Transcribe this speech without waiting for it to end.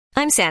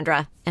I'm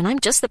Sandra, and I'm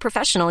just the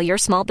professional your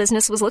small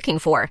business was looking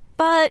for.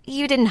 But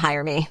you didn't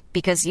hire me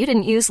because you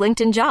didn't use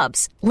LinkedIn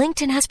Jobs.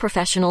 LinkedIn has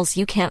professionals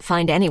you can't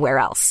find anywhere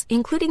else,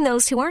 including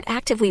those who aren't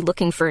actively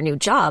looking for a new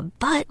job,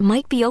 but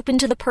might be open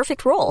to the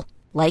perfect role,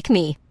 like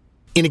me.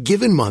 In a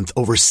given month,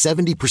 over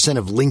 70%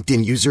 of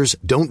LinkedIn users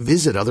don't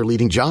visit other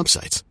leading job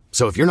sites.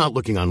 So if you're not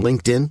looking on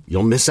LinkedIn,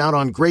 you'll miss out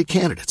on great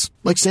candidates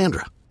like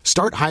Sandra.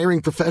 Start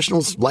hiring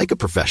professionals like a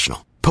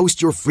professional.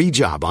 Post your free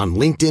job on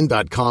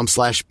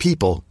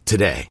linkedin.com/people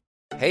today.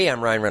 Hey,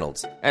 I'm Ryan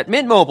Reynolds. At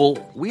Mint Mobile,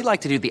 we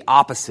like to do the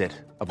opposite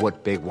of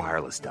what Big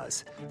Wireless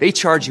does. They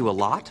charge you a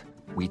lot,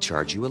 we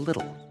charge you a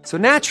little. So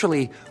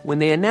naturally, when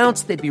they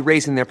announced they'd be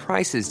raising their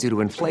prices due to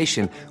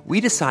inflation,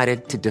 we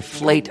decided to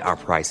deflate our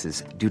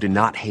prices due to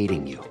not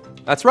hating you.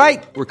 That's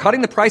right. We're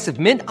cutting the price of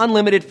Mint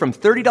Unlimited from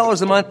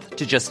 $30 a month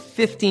to just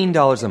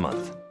 $15 a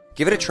month.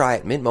 Give it a try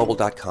at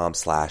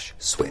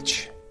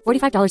mintmobile.com/switch.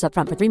 $45 up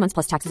front for 3 months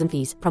plus taxes and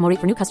fees. Promo rate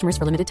for new customers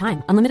for limited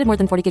time. Unlimited more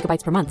than 40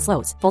 gigabytes per month.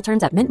 Slows full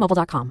terms at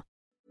mintmobile.com.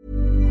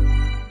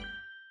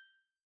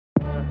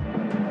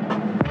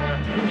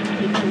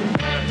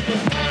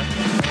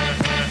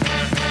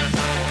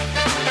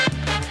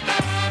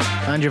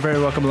 And you're very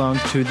welcome along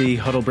to the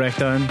Huddle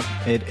Breakdown.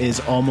 It is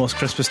almost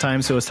Christmas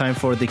time, so it's time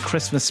for the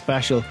Christmas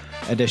special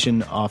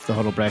edition of the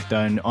Huddle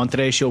Breakdown. On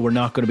today's show, we're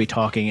not going to be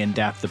talking in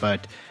depth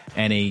about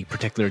any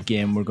particular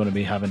game. We're going to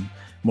be having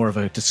more of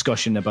a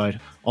discussion about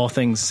all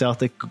things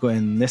Celtic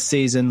in this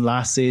season,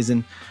 last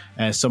season,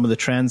 some of the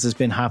trends that's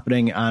been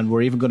happening, and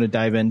we're even going to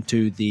dive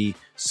into the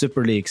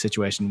Super League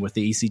situation with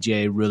the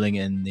ECJ ruling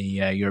in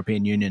the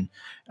European Union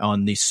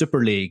on the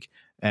Super League.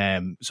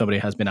 Somebody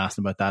has been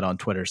asking about that on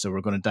Twitter, so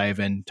we're going to dive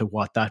into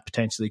what that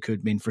potentially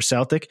could mean for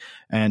Celtic.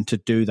 And to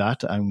do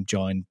that, I'm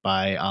joined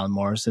by Alan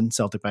Morrison,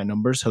 Celtic by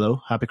Numbers. Hello,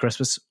 happy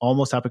Christmas,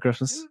 almost happy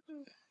Christmas.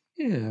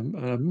 Yeah,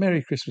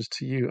 Merry Christmas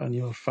to you and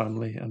your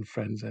family and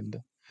friends,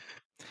 Enda.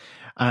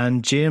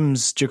 And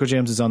Juco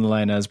James is on the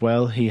line as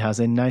well. He has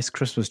a nice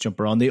Christmas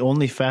jumper on, the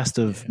only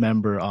festive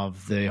member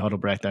of the Huddle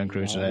Breakdown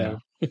crew today.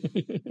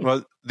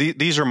 Well,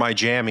 these are my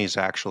jammies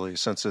actually.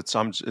 Since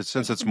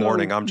it's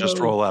morning, I'm just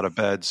roll out of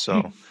bed,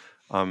 so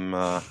I'm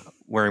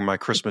wearing my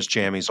Christmas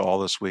jammies all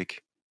this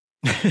week.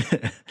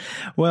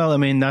 Well, I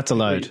mean that's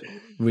allowed.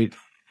 We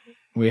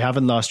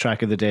haven't lost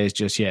track of the days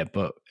just yet,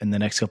 but in the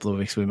next couple of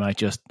weeks we might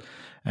just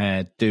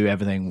do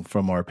everything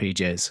from our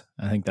PJs.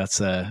 I think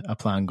that's a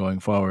plan going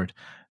forward.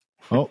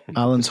 Oh,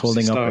 Alan's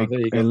holding up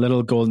a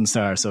little golden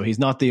star, so he's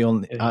not the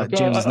only.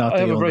 James is not the only. I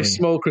have a very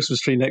small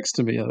Christmas tree next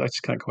to me. I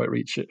just can't quite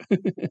reach it.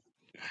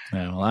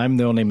 Yeah, well, I'm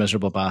the only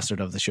miserable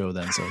bastard of the show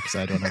then, so because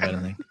I don't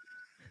have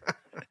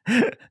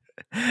anything.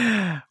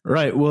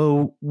 Right,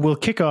 well, we'll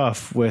kick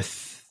off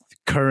with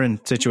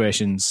current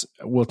situations.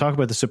 We'll talk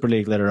about the Super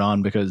League later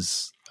on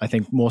because I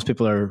think most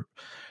people are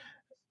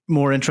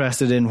more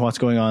interested in what's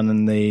going on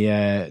in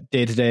the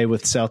day-to-day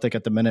with Celtic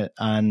at the minute.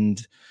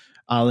 And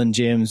Alan,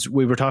 James,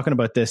 we were talking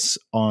about this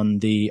on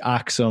the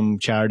Axum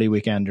charity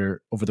weekender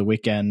over the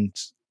weekend,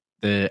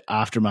 the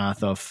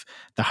aftermath of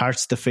the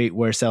Hearts defeat,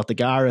 where Celtic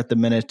are at the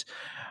minute.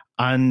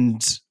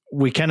 And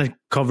we kind of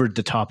covered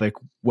the topic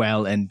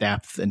well in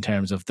depth in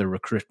terms of the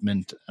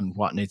recruitment and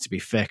what needs to be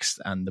fixed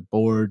and the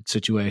board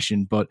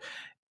situation. But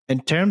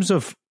in terms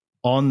of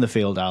on the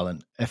field,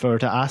 Alan, if I were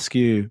to ask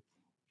you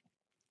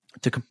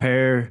to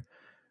compare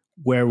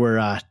where we're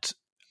at,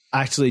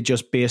 actually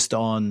just based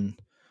on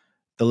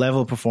the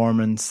level of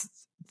performance,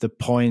 the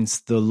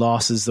points, the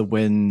losses, the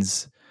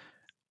wins,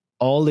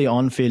 all the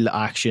on-field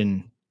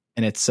action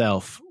in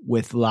itself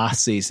with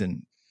last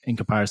season in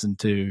comparison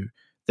to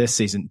this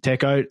season,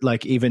 take out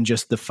like even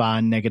just the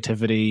fan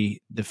negativity,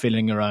 the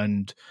feeling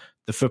around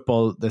the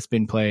football that's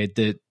been played,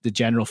 the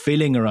general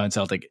feeling around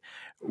Celtic,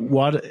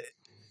 what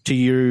to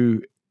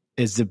you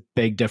is the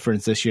big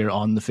difference this year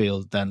on the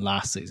field than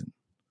last season?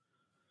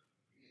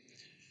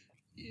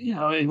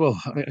 Yeah,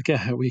 well,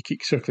 again, we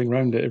keep circling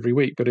around it every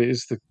week, but it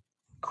is the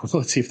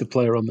quality of the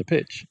player on the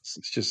pitch.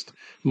 It's just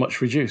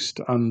much reduced.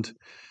 And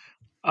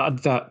add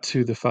that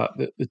to the fact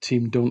that the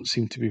team don't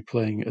seem to be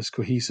playing as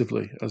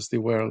cohesively as they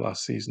were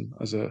last season,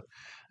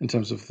 in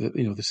terms of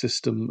the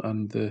system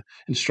and the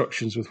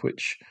instructions with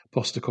which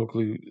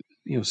Postecoglou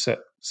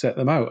set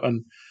them out.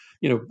 And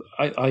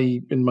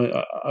I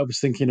was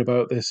thinking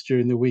about this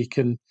during the week,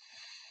 and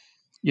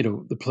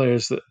the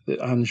players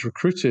that Ange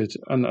recruited,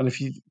 and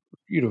if you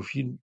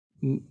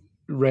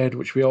read,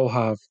 which we all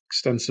have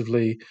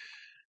extensively,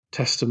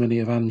 testimony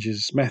of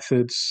Ange's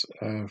methods,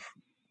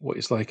 what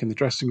he's like in the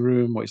dressing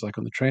room, what he's like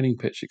on the training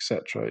pitch,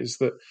 etc., is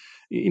that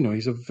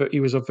he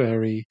was a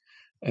very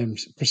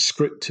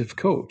prescriptive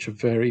coach, a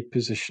very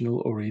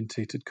positional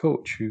orientated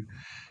coach who,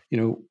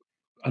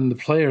 and the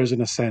players in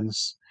a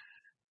sense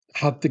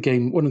had the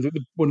game. One of the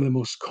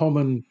most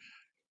common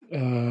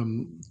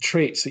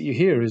traits that you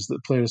hear is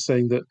that players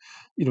saying that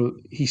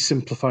he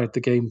simplified the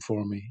game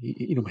for me.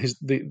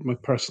 My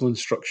personal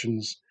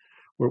instructions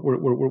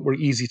were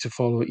easy to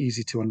follow,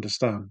 easy to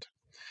understand.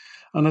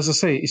 And as I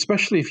say,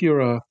 especially if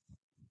you're a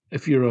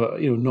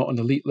not an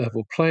elite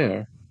level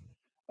player,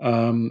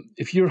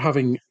 if you're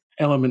having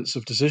elements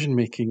of decision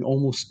making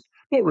almost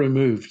not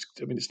removed.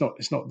 I mean, it's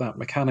not that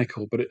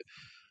mechanical, but it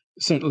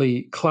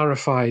certainly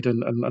clarified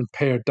and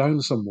pared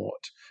down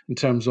somewhat in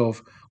terms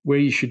of where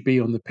you should be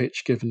on the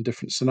pitch given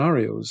different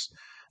scenarios.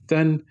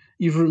 Then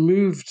you've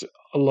removed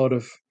a lot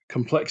of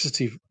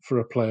complexity for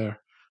a player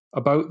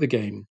about the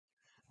game,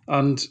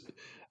 and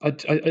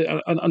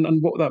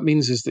and what that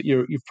means is that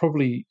you've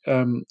probably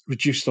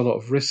reduced a lot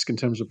of risk in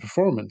terms of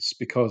performance,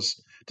 because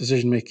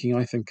decision making,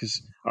 I think,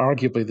 is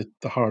arguably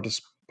the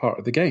hardest part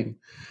of the game.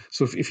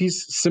 So if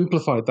he's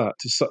simplified that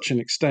to such an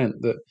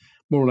extent that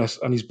more or less,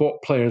 and he's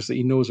bought players that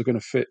he knows are going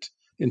to fit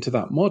into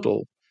that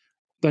model,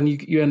 then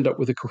you end up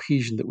with a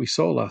cohesion that we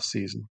saw last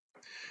season.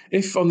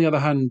 If, on the other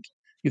hand,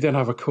 you then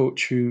have a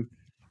coach who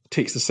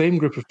takes the same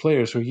group of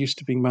players who are used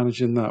to being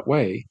managed in that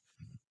way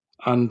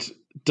and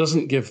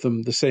doesn't give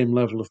them the same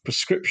level of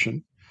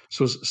prescription,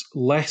 so it's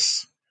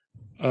less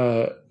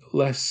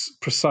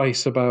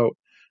precise about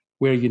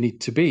where you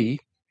need to be,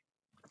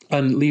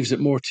 and leaves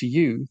it more to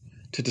you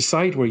to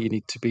decide where you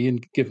need to be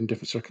and given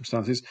different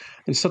circumstances,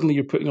 and suddenly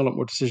you're putting a lot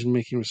more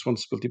decision-making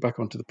responsibility back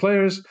onto the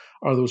players.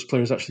 Are those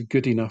players actually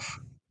good enough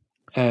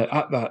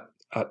at that,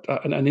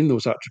 and in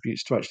those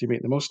attributes to actually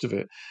make the most of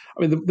it?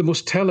 I mean, the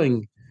most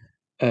telling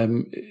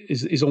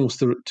is almost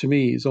to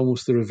me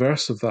almost the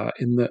reverse of that,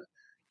 in that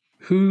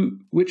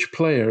which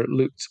player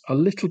looked a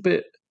little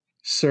bit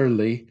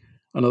surly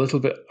and a little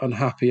bit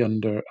unhappy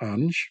under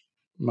Ange,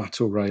 Matt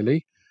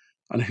O'Reilly,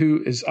 and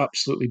who is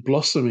absolutely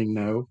blossoming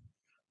now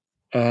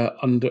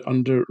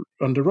under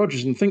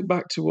Rodgers. And think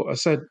back to what I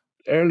said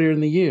earlier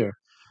in the year.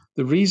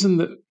 The reason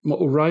that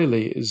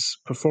O'Reilly is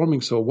performing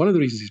so, one of the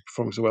reasons he's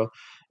performing so well,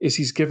 is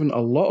he's given a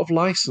lot of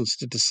license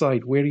to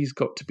decide where he's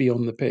got to be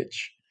on the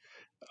pitch.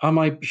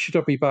 Should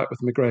I be back with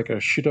McGregor?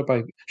 Should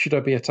I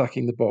be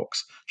attacking the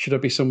box? Should I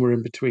be somewhere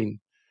in between?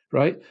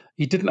 Right?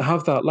 He didn't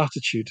have that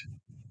latitude.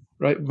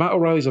 Right? Matt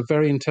O'Reilly's a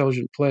very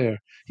intelligent player.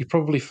 He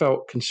probably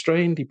felt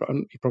constrained. He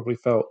probably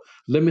felt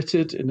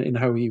limited in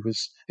how he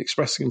was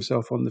expressing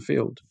himself on the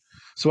field.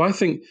 So I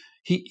think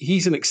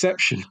he's an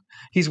exception.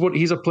 He's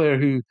a player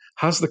who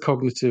has the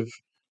cognitive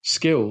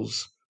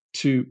skills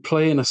to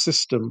play in a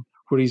system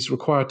where he's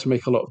required to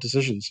make a lot of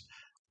decisions,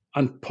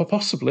 and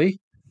possibly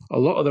a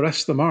lot of the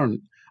rest of them aren't,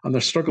 and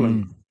they're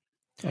struggling.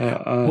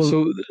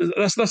 So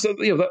that's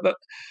that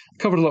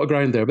covered a lot of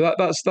ground there. But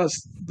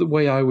that's the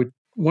way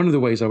one of the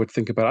ways I would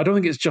think about it. I don't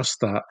think it's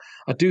just that.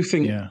 I do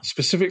think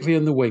specifically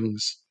in the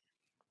wings,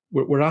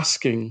 we're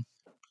asking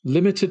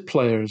limited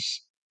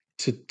players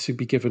to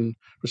be given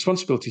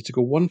responsibility to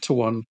go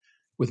one-to-one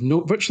with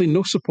virtually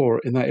no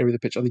support in that area of the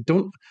pitch, and they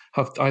don't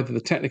have either the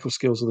technical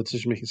skills or the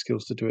decision-making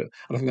skills to do it.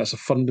 And I think that's a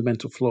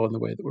fundamental flaw in the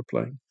way that we're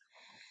playing.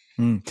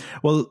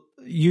 Well,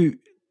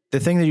 the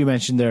thing that you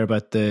mentioned there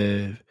about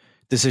the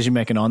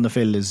decision-making on the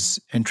field is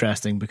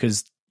interesting,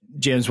 because,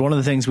 James, one of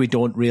the things we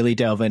don't really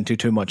delve into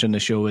too much on the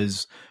show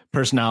is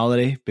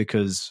personality,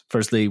 because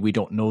firstly, we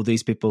don't know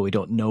these people. We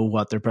don't know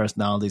what their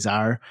personalities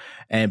are.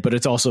 But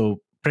it's also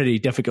pretty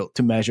difficult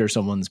to measure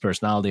someone's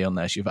personality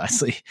unless you've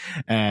actually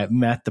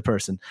met the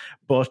person.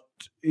 But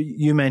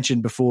you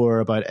mentioned before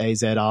about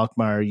AZ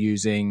Alkmaar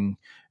using,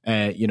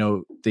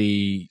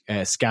 the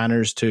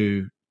scanners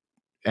to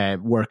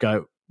work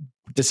out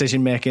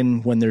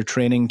decision-making when they're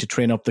training, to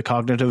train up the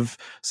cognitive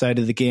side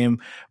of the game.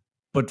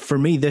 But for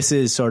me, this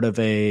is sort of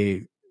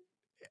a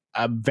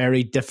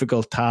very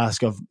difficult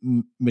task of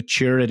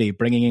maturity,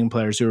 bringing in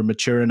players who are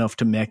mature enough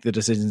to make the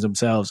decisions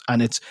themselves.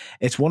 And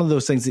it's one of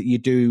those things that you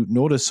do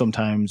notice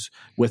sometimes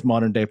with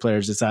modern day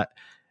players, is that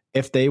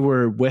if they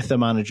were with a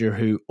manager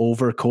who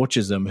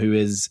overcoaches them, who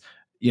is,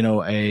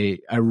 a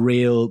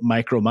real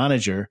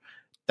micromanager,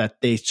 that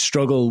they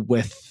struggle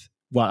with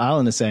what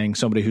Alan is saying,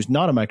 somebody who's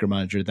not a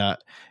micromanager,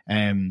 that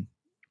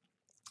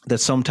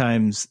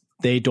sometimes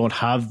they don't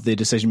have the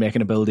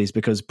decision-making abilities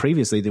because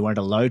previously they weren't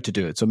allowed to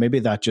do it. So maybe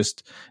that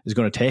just is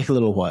going to take a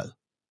little while.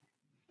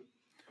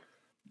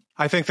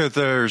 I think that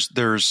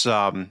there's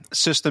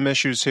system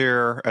issues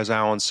here, as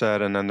Alan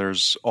said, and then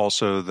there's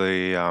also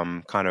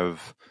the kind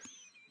of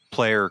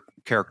player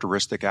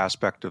characteristic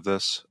aspect of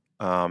this.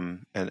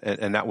 And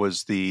that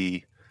was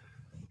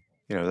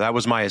that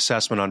was my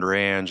assessment under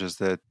Ange, is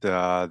that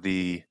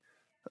the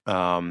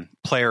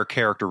player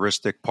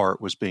characteristic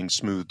part was being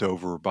smoothed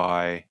over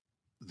by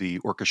the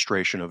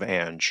orchestration of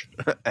Ange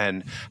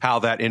and how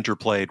that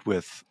interplayed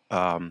with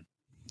the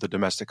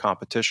domestic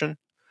competition.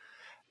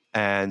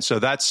 And so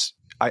that's,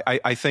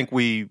 I think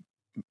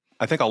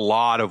a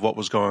lot of what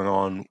was going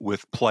on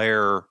with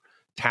player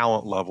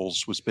talent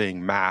levels was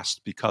being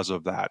masked because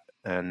of that.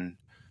 And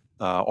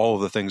all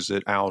of the things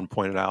that Alan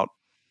pointed out,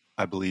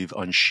 I believe,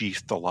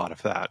 unsheathed a lot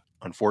of that,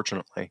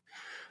 unfortunately,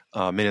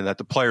 meaning that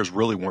the players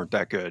really weren't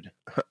that good.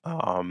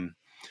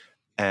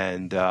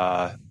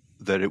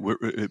 That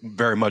it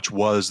very much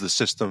was the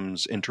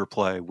system's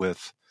interplay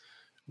with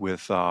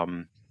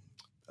the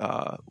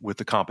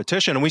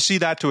competition. And we see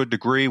that to a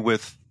degree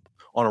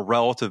on a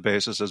relative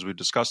basis, as we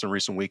discussed in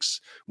recent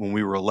weeks, when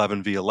we were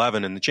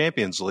 11v11 in the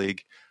Champions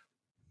League,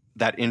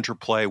 that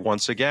interplay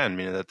once again,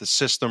 meaning that the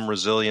system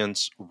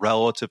resilience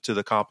relative to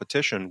the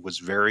competition was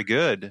very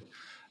good.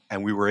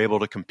 and we were able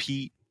to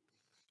compete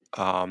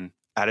at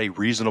a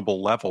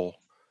reasonable level,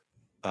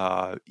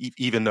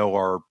 even though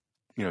our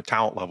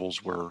talent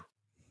levels were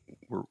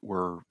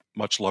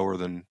much lower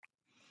than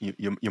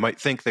you might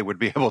think they would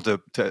be able to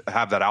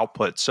have that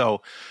output.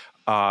 So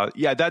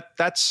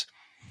that's.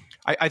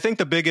 I think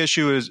the big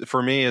issue is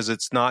for me is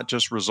it's not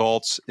just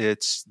results.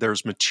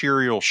 There's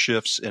material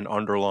shifts in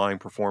underlying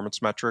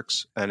performance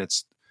metrics, and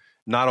it's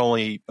not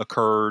only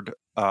occurred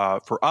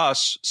for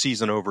us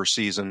season over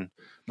season.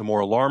 The more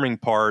alarming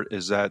part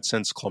is that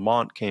since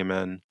Clement came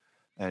in,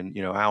 and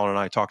Alan and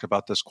I talked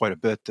about this quite a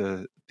bit,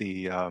 the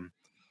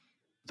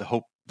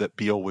hope that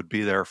Beal would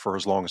be there for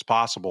as long as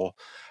possible,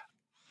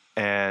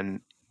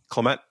 and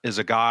Clement is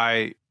a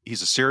guy.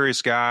 He's a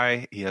serious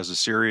guy. He has a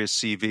serious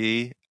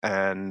CV,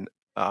 and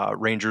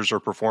Rangers are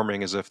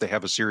performing as if they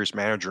have a serious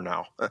manager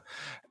now.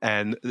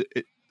 And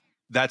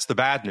that's the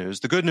bad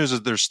news. The good news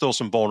is there's still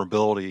some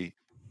vulnerability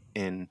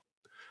in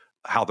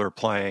how they're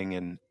playing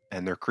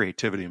and their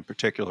creativity in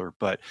particular.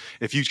 But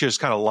if you just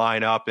kind of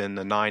line up in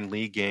the 9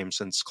 league games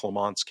since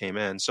Clements came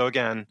in, so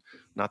again,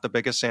 not the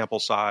biggest sample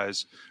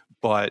size,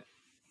 but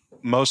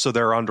most of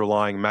their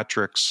underlying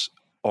metrics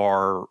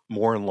are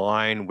more in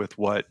line with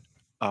what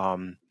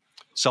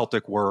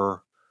Celtic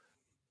were,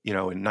 in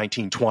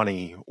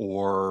 1920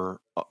 or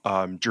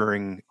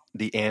during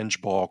the Ange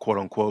Ball, quote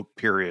unquote,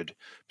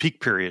 peak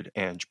period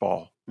Ange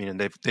Ball. Meaning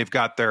they've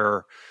got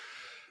their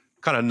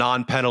kind of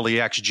non-penalty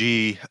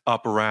XG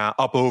up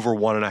over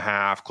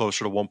 1.5,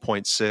 closer to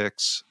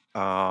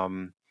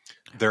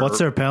 1.6. What's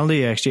their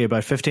penalty XG?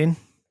 About 15?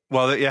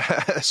 Well,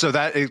 yeah. So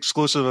that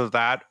exclusive of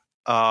that.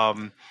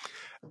 And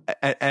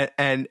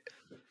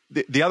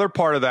the other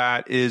part of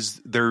that is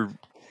they're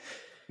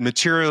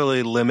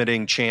materially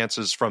limiting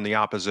chances from the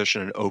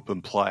opposition in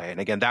open play. And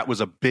again, that was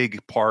a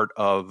big part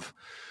of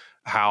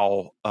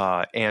how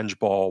Ange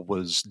Ball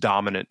was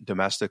dominant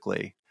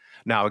domestically.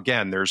 Now,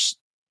 again, there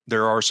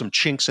are some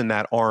chinks in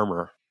that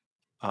armor.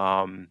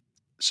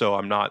 So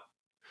I'm not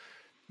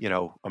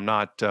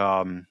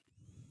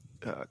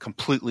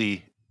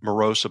completely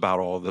morose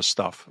about all of this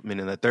stuff.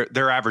 Meaning that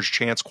their average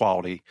chance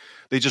quality,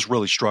 they just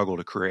really struggle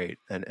to create.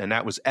 And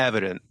that was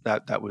evident.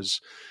 That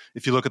was,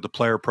 if you look at the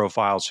player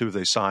profiles, who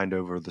they signed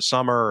over the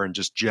summer and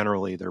just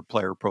generally their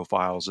player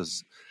profiles,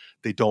 is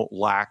they don't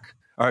lack,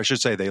 or I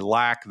should say they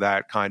lack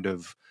that kind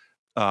of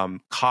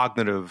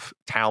cognitive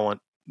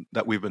talent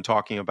that we've been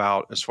talking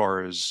about as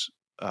far as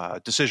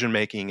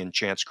decision-making and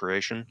chance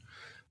creation.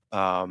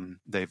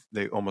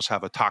 They almost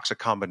have a toxic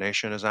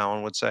combination, as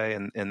Alan would say,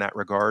 in that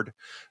regard,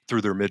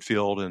 through their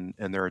midfield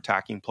and their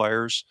attacking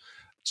players.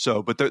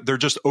 So, but they're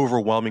just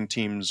overwhelming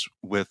teams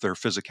with their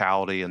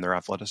physicality and their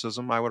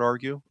athleticism, I would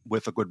argue,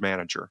 with a good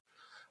manager.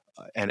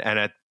 And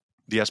at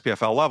the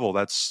SPFL level,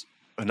 that's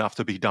enough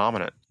to be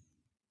dominant.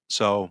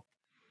 So,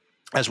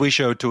 as we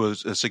showed to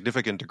a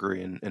significant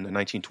degree in the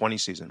 1920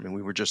 season, I mean,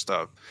 we were just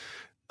an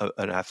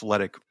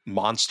athletic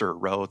monster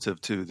relative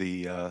to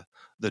the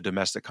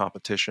domestic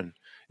competition,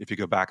 if you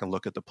go back and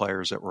look at the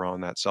players that were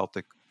on that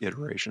Celtic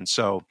iteration.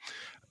 So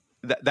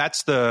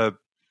that's the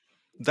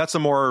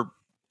more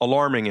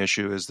alarming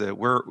issue, is that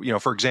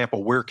for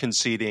example, we're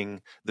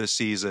conceding this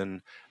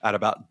season at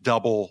about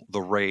double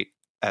the rate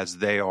as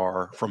they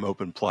are from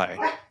open play,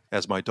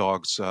 as my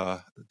dogs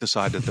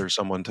decide that there's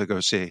someone to go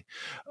see.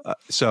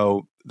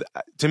 So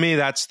to me,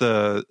 that's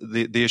the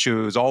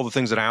issue, is all the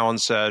things that Alan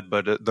said,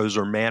 but those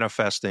are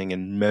manifesting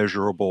in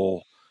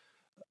measurable,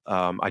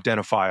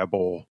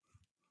 identifiable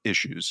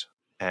issues.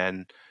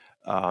 And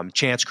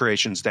chance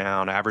creation's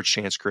down, average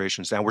chance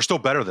creation's down. We're still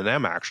better than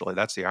them, actually.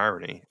 That's the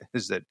irony,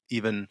 is that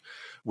even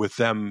with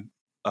them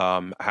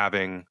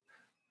having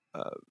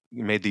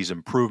made these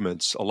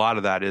improvements, a lot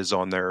of that is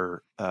on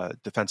their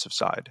defensive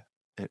side.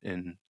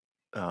 And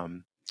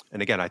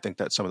again, I think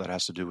that some of that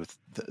has to do with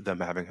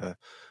them having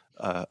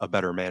a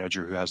better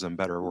manager who has them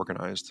better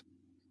organized.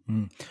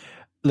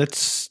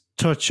 Let's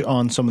touch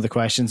on some of the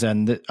questions,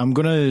 and I'm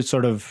going to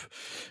sort of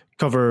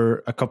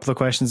cover a couple of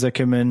questions that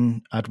came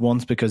in at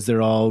once, because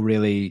they're all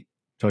really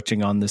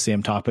touching on the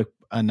same topic,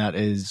 and that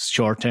is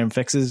short-term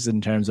fixes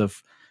in terms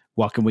of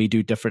what can we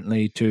do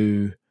differently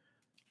to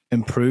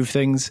improve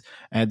things.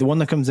 The one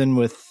that comes in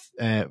with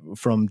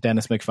from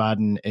Dennis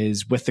McFadden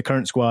is, with the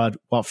current squad,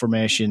 what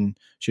formation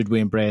should we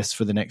embrace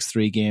for the next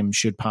 3 games?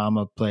 Should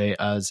Palma play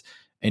as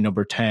a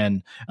number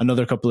 10?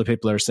 Another couple of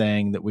people are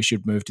saying that we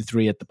should move to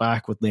 3 at the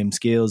back with Liam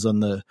Scales on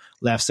the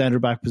left centre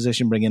back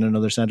position, bring in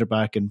another centre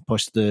back and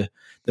push the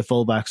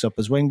full backs up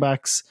as wing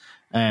backs.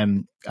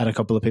 And a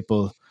couple of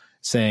people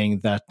saying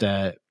that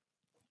the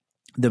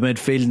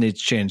midfield needs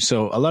to change.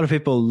 So a lot of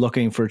people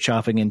looking for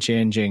chopping and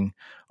changing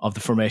of the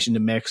formation to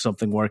make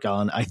something work,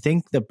 Alan. I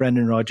think that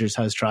Brendan Rodgers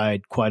has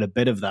tried quite a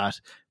bit of that,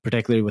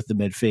 particularly with the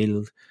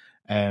midfield.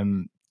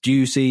 Do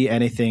you see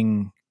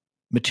anything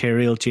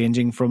material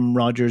changing from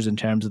Rodgers in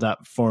terms of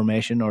that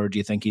formation, or do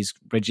you think he's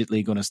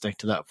rigidly going to stick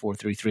to that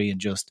 4-3-3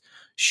 and just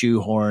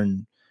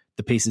shoehorn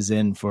the pieces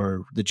in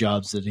for the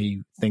jobs that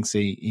he thinks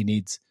he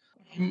needs?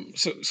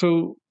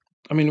 So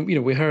I mean,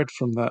 we heard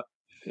from that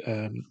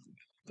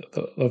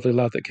the lovely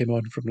lad that came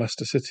on from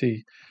Leicester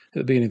City at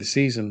the beginning of the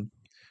season,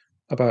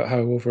 about how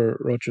over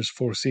Rodgers'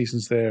 4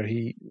 seasons there,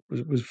 he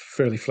was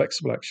fairly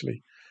flexible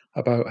actually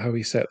about how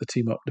he set the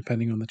team up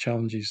depending on the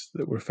challenges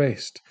that were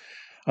faced.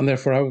 And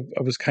therefore,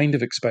 I was kind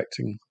of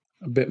expecting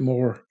a bit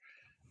more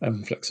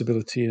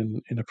flexibility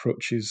in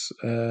approaches.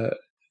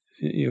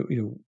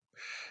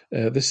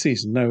 This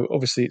season. Now,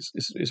 obviously,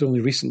 it's only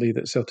recently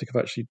that Celtic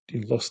have actually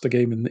lost a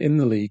game in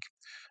the league.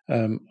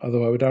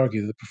 Although I would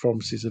argue the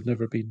performances have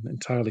never been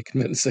entirely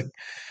convincing.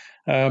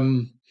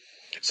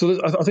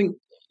 So I think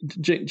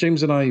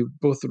James and I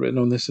both have written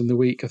on this in the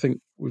week. I think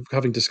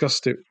having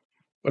discussed it,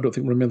 I don't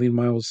think we're a million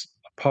miles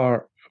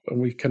apart, and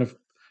we kind of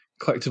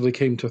collectively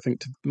came to, I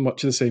think, to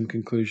much of the same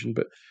conclusion.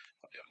 But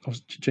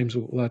James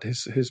will add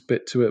his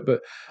bit to it.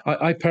 But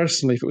I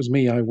personally, if it was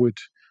me, I would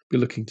be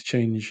looking to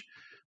change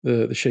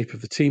the shape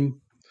of the team,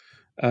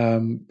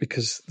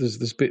 because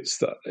there's bits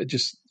that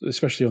just,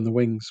 especially on the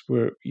wings,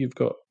 where you've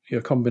got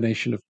a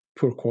combination of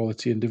poor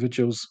quality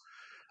individuals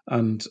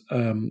and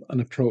an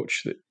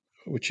approach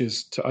which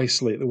is to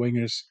isolate the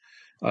wingers,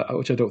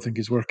 which I don't think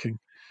is working.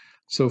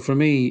 So for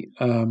me,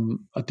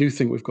 I do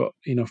think we've got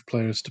enough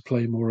players to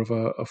play more of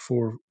a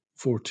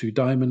 4-4-2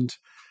 diamond.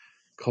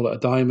 Call it a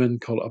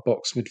diamond, call it a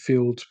box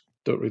midfield.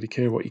 Don't really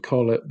care what you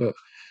call it, but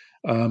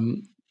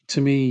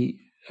to me,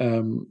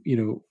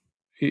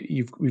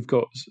 we've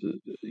got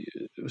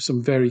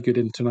some two very good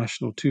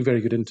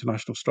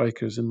international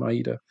strikers in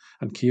Maeda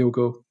and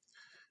Kyogo.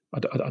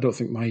 I don't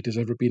think Maeda's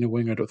ever been a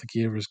winger. I don't think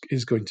he ever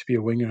is going to be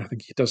a winger. I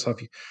think he does have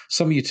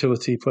some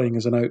utility playing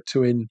as an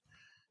out-to-in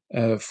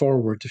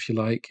forward, if you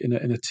like, in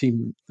a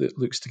team that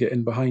looks to get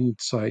in behind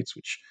sides,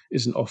 which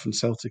isn't often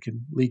Celtic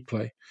in league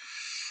play.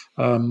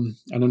 And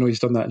I know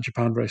he's done that in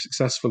Japan very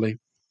successfully.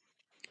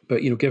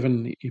 But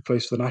given he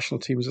plays for the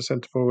national team as a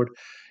centre forward,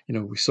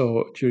 we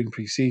saw during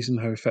pre-season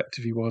how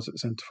effective he was at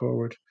centre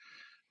forward.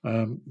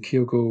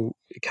 Kyogo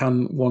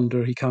can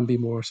wander; he can be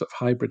more sort of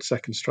hybrid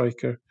second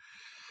striker.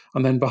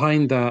 And then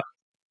behind that,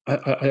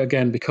 I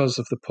again, because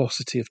of the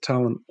paucity of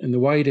talent in the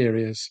wide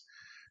areas,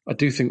 I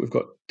do think we've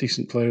got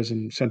decent players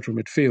in central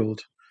midfield.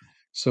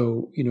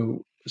 So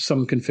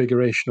some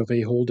configuration of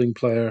a holding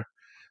player,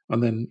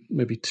 and then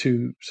maybe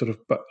two sort of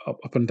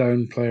up and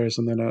down players,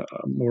 and then a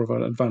more of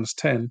an advanced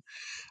 10.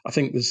 I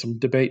think there's some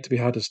debate to be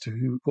had as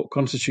to what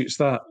constitutes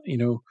that.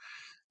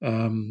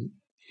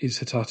 Is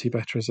Hatate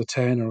better as a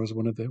 10 or as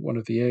one of the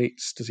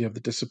 8s? Does he have the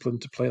discipline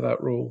to play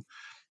that role?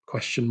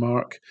 Question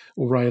mark.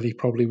 O'Reilly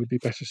probably would be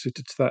better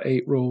suited to that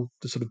 8 role,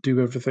 to sort of do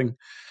everything,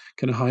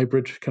 kind of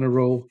hybrid kind of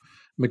role.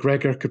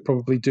 McGregor could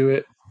probably do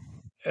it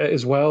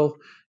as well,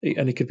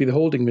 and he could be the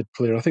holding mid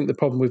player. I think the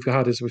problem we've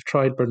had is we've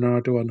tried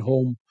Bernardo and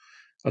Holm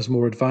as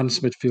more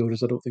advanced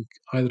midfielders. I don't think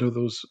either of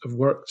those have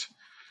worked.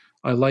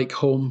 I like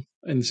Holm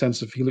in the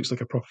sense of he looks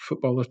like a proper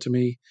footballer to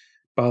me.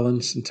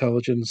 Balance,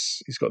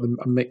 intelligence. He's got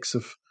a mix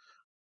of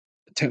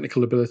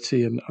technical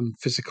ability and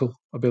physical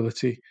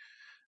ability,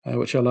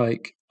 which I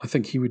like. I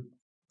think he would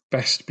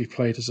best be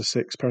played as a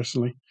 6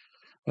 personally,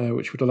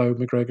 which would allow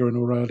McGregor and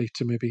O'Reilly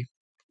to maybe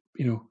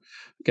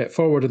get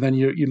forward. And then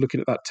you're looking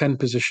at that 10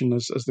 position,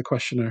 as the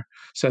questioner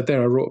said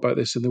there. I wrote about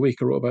this in the week.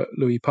 I wrote about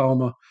Louis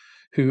Palma,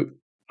 who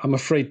I'm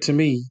afraid to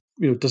me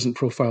doesn't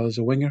profile as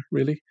a winger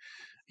really.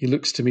 He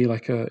looks to me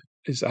like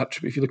his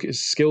attribute. If you look at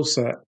his skill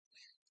set,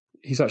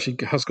 he's actually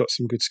has got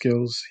some good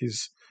skills.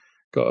 He's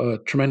got a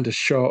tremendous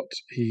shot.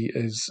 He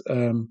is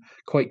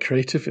quite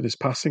creative in his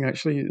passing,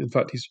 actually. In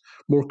fact, he's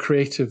more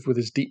creative with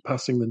his deep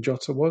passing than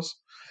Jota was.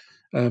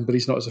 But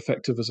he's not as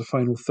effective as in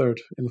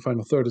the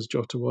final third as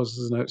Jota was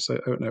as an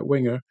out-and-out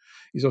winger.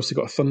 He's also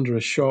got a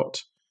thunderous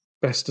shot.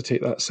 Best to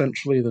take that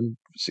centrally than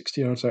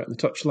 60 yards out in the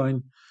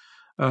touchline.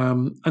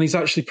 And he's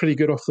actually pretty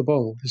good off the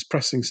ball. His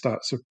pressing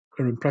stats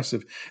are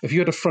impressive. If you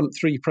had a front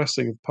 3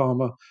 pressing of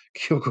Palma,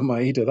 Kyogo,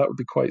 Maeda, that would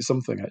be quite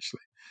something,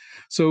 actually.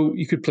 So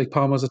you could play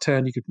Palma as a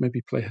 10. You could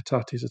maybe play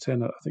Hatate as a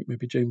 10. I think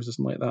maybe James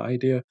doesn't like that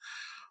idea.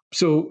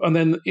 So, and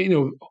then,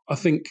 I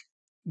think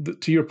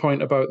to your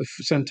point about the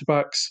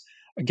centre-backs,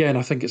 again,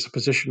 I think it's a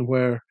position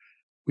where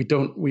we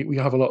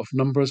have a lot of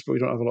numbers, but we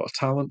don't have a lot of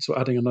talent. So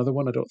adding another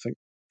one, I don't think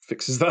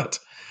fixes that.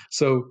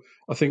 So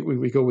I think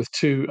we go with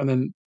 2, and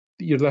then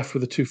you're left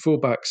with the 2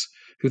 fullbacks,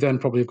 who then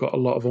probably have got a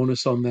lot of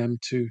onus on them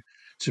to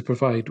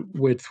provide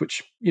width,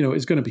 which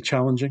is going to be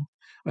challenging,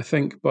 I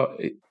think. But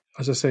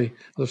as I've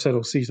said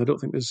all season, I don't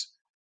think there's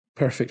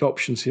perfect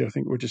options here. I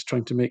think we're just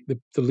trying to make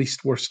the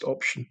least worst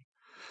option.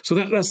 So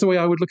that's the way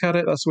I would look at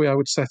it. That's the way I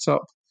would set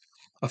up.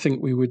 I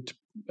think we would,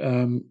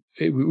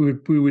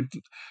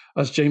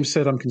 as James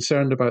said, I'm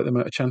concerned about the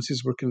amount of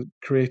chances we're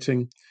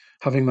creating.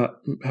 Having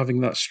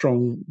that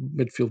strong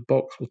midfield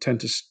box will tend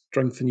to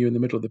strengthen you in the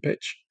middle of the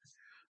pitch.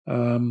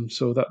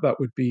 So that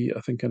would be,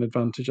 I think, an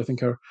advantage. I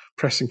think our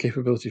pressing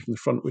capability from the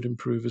front would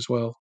improve as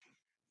well.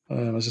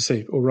 As I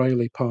say,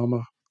 O'Reilly,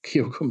 Palma,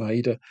 Kyogo,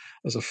 Maeda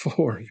as a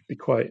 4 would be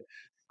quite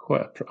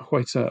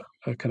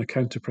a kind of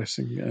counter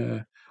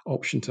pressing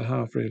option to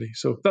have, really.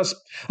 So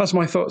that's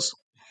my thoughts.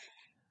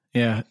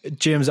 Yeah,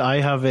 James,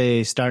 I have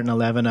a starting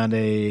 11 and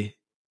a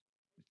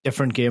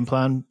different game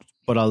plan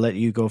but I'll let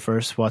you go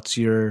first. What's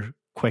your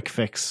quick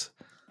fix?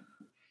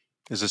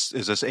 Is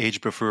this age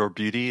before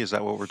beauty? Is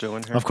that what we're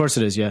doing here? Of course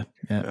it is, yeah.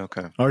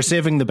 Okay. Or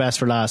saving the best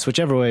for last,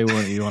 whichever way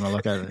you want to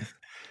look at it.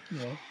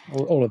 Yeah,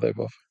 all of the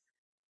above.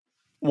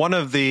 One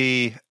of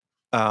the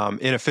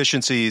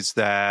inefficiencies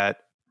that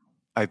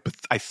I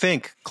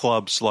think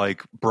clubs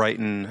like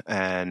Brighton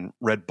and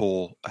Red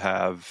Bull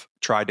have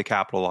tried to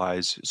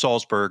capitalize,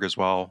 Salzburg as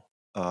well,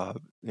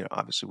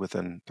 obviously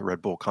within the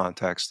Red Bull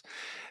context,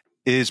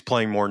 is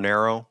playing more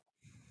narrow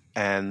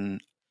and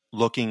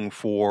looking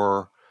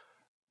for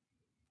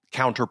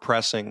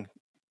counter-pressing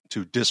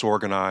to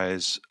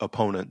disorganize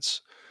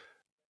opponents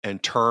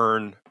and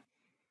turn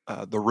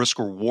the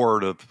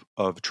risk-reward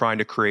of trying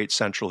to create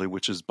centrally,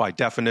 which is by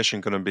definition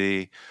going to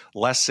be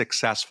less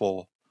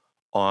successful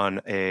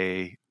on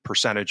a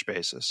percentage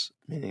basis,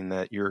 meaning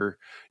that you're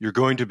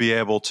going to be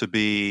able to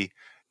be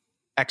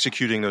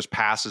executing those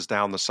passes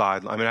down the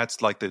side. I mean,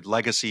 that's like the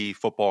legacy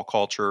football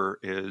culture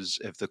is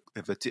if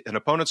an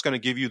opponent's going to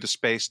give you the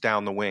space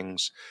down the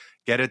wings,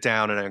 get it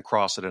down and then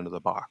cross it into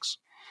the box.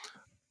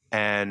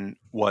 And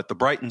what the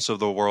Brightons of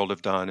the world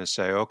have done is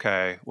say,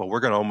 okay, well, we're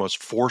going to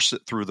almost force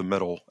it through the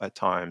middle at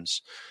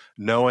times,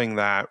 knowing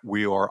that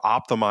we are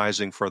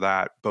optimizing for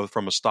that, both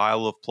from a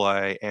style of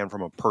play and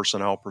from a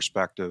personnel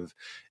perspective,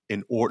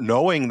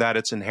 knowing that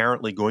it's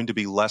inherently going to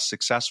be less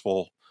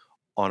successful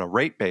on a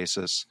rate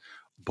basis,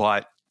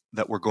 but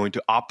that we're going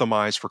to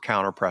optimize for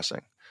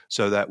counter-pressing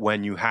so that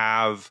when you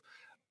have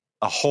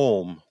a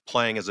Holm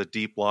playing as a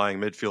deep-lying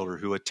midfielder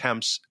who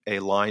attempts a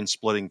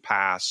line-splitting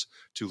pass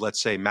to,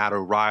 let's say, Matt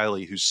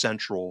O'Reilly, who's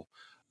central,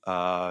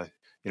 as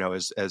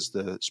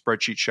the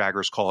spreadsheet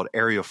shaggers call it,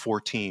 area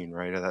 14,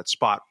 right, that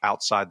spot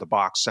outside the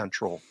box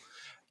central.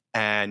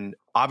 And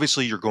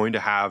obviously you're going to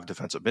have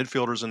defensive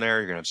midfielders in there.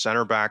 You're going to have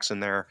center backs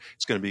in there.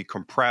 It's going to be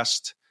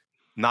compressed,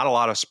 not a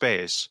lot of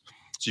space.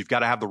 So you've got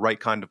to have the right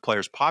kind of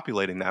players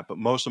populating that. But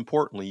most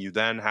importantly, you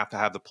then have to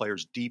have the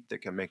players deep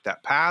that can make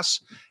that pass,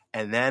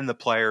 and then the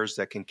players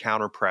that can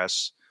counter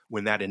press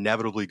when that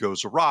inevitably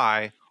goes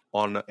awry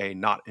on a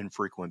not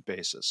infrequent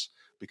basis.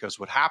 Because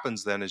what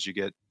happens then is you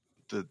get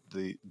the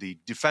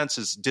defense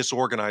is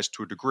disorganized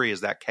to a degree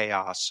as that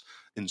chaos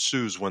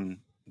ensues when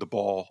the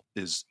ball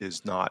is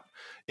not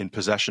in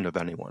possession of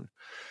anyone.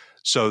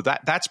 So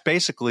that's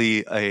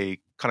basically a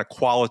kind of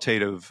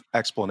qualitative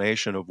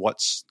explanation of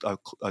what's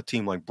a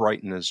team like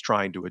Brighton is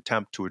trying to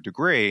attempt to a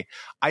degree.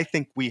 I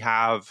think we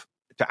have,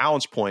 to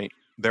Alan's point,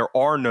 there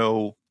are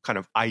no kind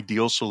of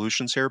ideal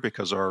solutions here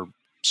because our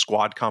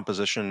squad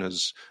composition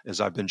is, as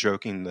I've been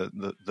joking,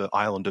 the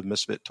island of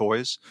misfit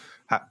toys.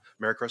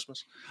 Merry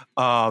Christmas.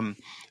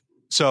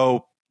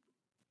 So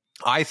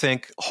I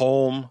think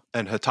Holm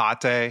and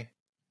Hatate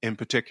in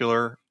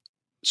particular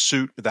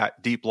suit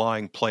that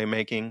deep-lying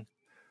playmaking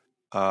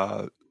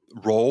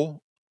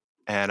role,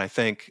 and I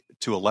think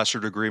to a lesser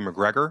degree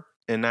McGregor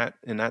in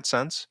that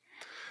sense.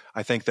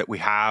 I think that we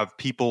have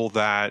people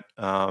that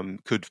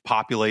could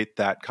populate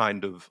that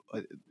kind of.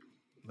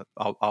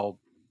 I'll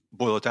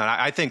boil it down.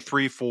 I think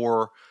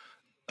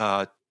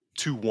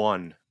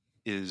 3-4-2-1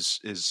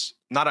 is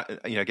not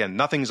again,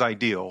 nothing's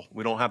ideal.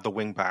 We don't have the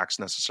wing backs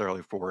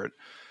necessarily for it,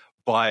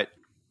 but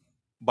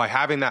by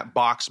having that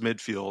box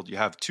midfield, you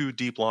have two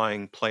deep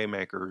lying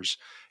playmakers.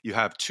 You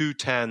have two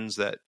 10s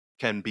that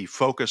can be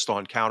focused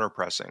on counter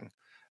pressing.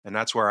 And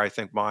that's where I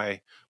think my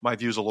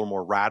view is a little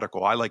more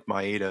radical. I like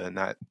Maeda in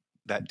that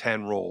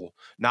 10 role,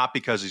 not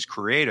because he's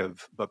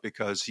creative, but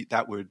because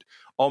that would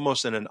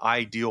almost in an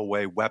ideal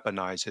way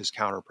weaponize his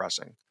counter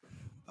pressing.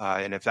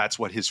 And if that's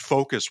what his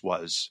focus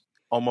was,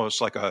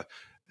 almost like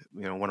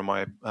one of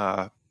my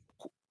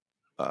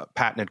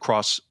patented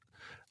cross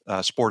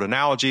sport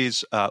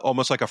analogies,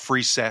 almost like a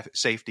free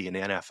safety in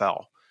the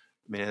NFL.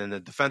 I mean, in the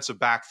defensive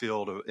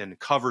backfield and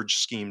coverage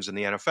schemes in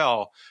the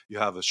NFL, you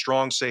have a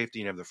strong safety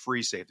and you have the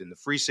free safety. And the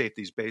free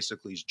safety's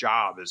basically his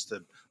job is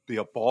to be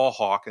a ball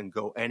hawk and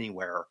go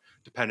anywhere,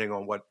 depending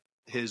on what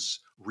his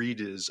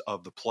read is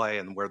of the play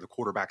and where the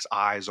quarterback's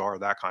eyes are,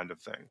 that kind of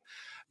thing.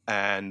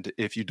 And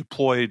if you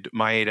deployed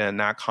Maeda in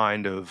that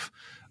kind of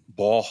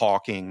ball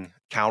hawking,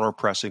 counter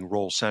pressing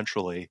role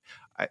centrally,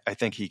 I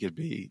think he could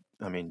be,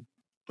 a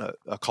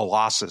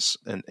colossus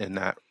in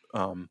that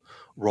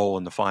role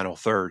in the final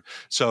third.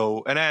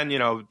 So, and then,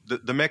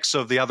 the mix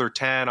of the other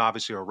 10,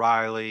 obviously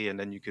O'Reilly, and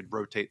then you could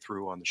rotate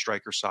through on the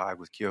striker side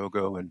with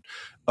Kyogo and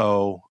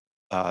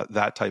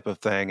that type of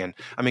thing. And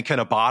can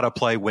Abada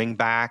play wing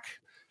back?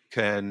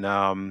 Can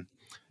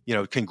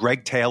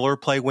Greg Taylor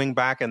play wing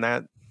back in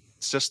that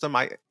system?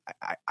 I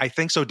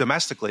think so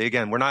domestically.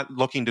 Again, we're not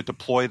looking to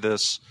deploy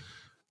this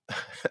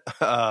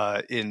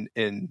in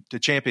the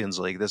Champions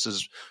League. This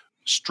is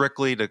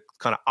strictly to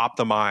kind of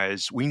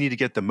optimize. We need to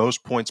get the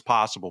most points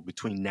possible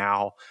between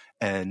now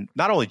and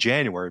not only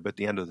January, but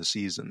the end of the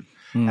season.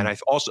 And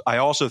I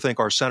also think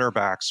our center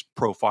backs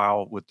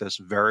profile with this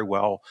very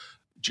well.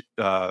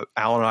 Alan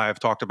and I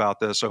have talked about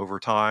this over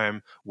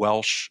time.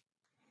 Welsh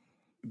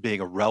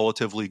being a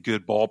relatively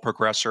good ball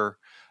progressor.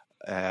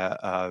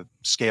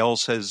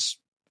 Scales has,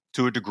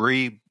 to a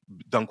degree,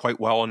 done quite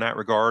well in that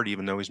regard,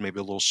 even though he's maybe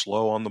a little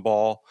slow on the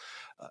ball.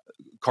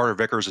 Carter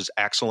Vickers is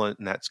excellent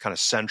in that kind of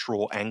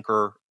central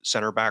anchor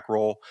center back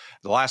role.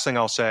 The last thing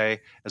I'll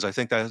say is I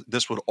think that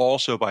this would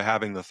also, by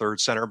having the third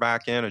center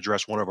back in,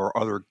 address one of our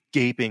other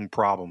gaping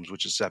problems,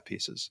 which is set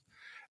pieces.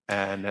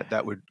 And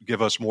that would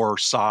give us more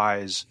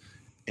size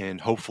in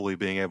hopefully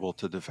being able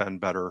to defend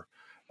better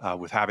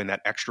with having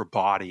that extra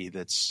body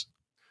that's,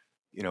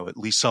 at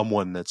least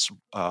someone that's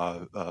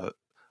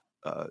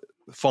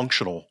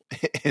functional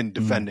in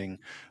defending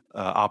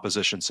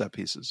opposition set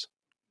pieces.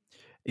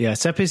 Yeah,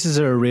 set pieces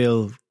are a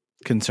real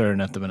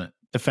concern at the minute.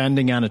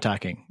 Defending and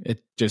attacking.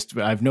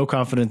 I have no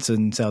confidence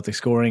in Celtic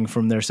scoring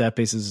from their set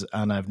pieces,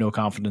 and I have no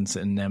confidence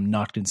in them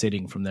not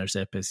conceding from their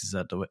set pieces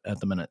at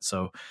the minute.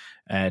 So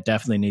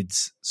definitely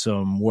needs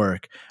some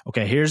work.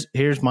 Okay,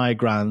 here's my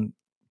grand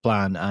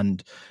plan,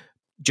 and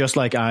just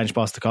like Ange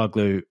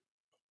Postecoglou,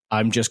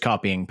 I'm just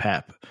copying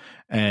Pep.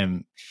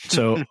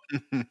 So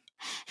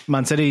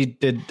Man City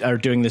are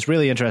doing this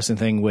really interesting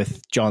thing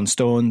with John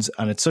Stones,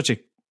 and it's such a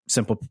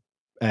simple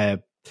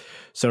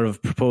sort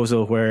of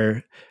proposal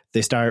where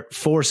they start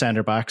 4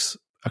 centre backs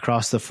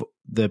across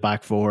the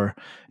back 4.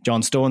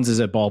 John Stones is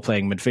a ball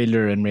playing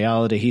midfielder. In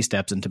reality, he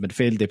steps into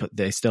midfield.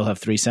 They still have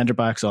 3 centre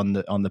backs on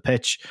the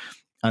pitch,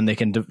 and they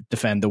can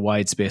defend the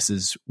wide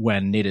spaces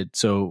when needed.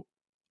 So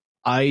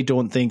I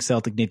don't think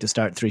Celtic need to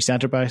start 3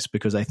 centre backs,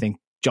 because I think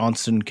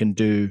Johnson can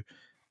do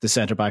the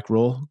centre back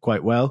role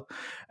quite well.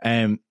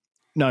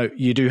 Now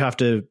you do have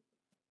to.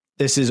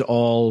 This is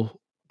all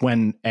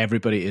when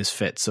everybody is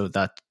fit, so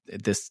that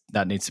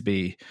needs to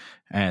be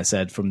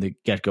said from the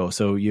get-go.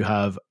 So you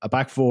have a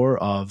back 4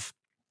 of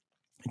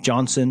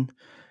Johnson,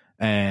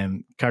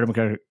 Cameron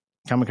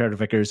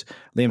Carter-Vickers,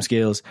 Liam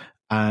Scales,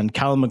 and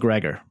Callum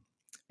McGregor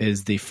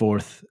is the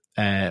 4th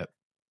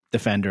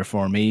defender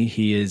for me.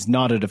 He is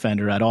not a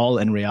defender at all.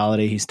 In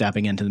reality, he's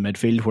stepping into the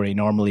midfield where he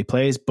normally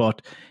plays,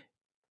 but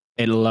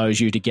it allows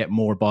you to get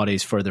more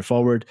bodies further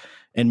forward.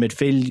 In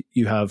midfield,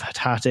 you have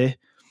Hatate,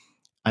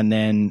 and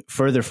then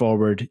further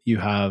forward, you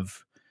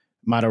have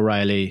Matt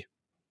O'Reilly,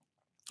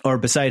 or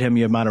beside him,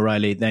 you have Matt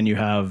O'Reilly. Then you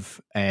have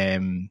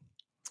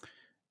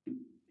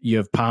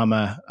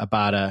Palma,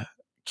 Abada,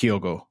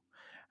 Kyogo,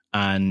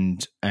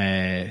 and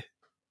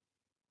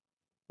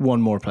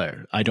one more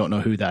player. I don't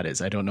know who that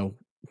is. I don't know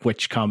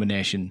which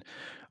combination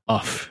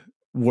of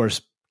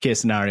worst case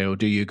scenario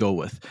do you go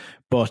with.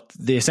 But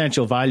the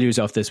essential values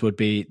of this would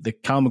be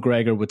that Cal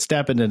McGregor would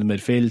step into the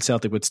midfield.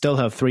 Celtic would still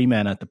have 3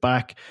 men at the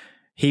back.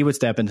 He would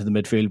step into the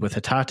midfield with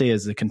Hatate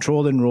as the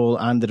controlling role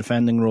and the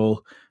defending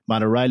role.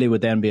 Matt O'Reilly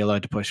would then be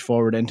allowed to push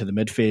forward into the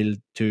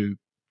midfield to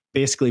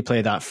basically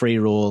play that free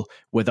role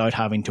without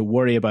having to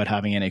worry about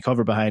having any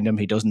cover behind him.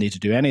 He doesn't need to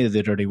do any of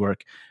the dirty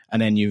work.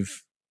 And then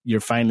you're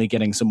finally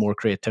getting some more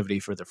creativity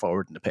further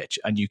forward in the pitch,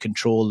 and you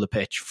control the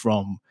pitch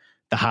from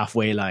the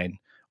halfway line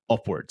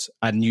upwards,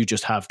 and you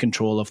just have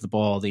control of the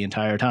ball the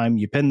entire time.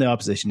 You pin the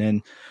opposition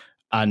in,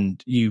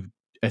 and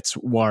it's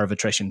war of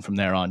attrition from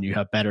there on. You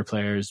have better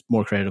players,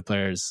 more creative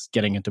players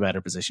getting into better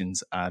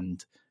positions,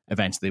 and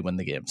eventually win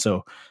the game.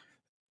 So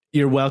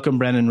you're welcome,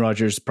 Brendan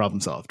Rodgers.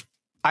 Problem solved.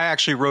 I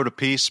actually wrote a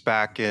piece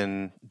back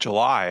in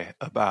July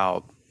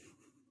about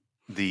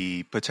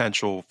the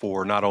potential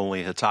for not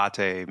only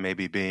Hatate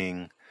maybe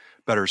being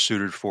better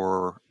suited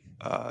for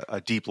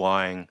a deep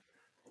lying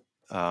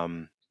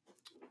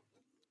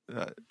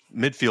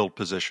midfield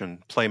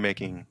position,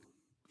 playmaking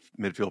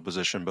midfield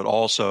position, but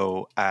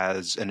also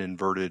as an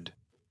inverted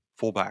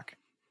fullback.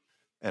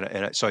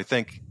 And so I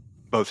think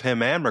both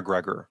him and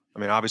McGregor, I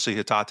mean, obviously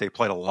Hatate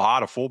played a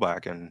lot of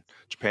fullback in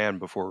Japan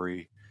before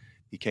he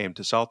came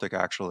to Celtic,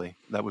 actually.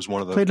 That was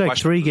one of the played like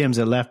 3 games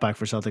at left back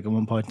for Celtic at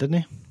one point,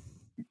 didn't he?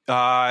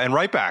 And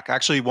right back.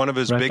 Actually, one of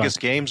his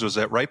biggest games was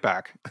at right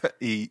back.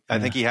 I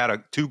think he had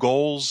 2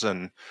 goals,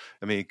 and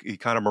I mean, he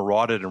kind of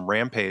marauded and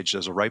rampaged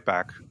as a right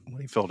back when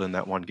he filled in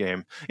that one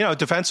game.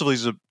 Defensively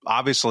is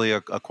obviously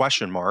a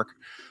question mark,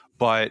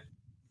 but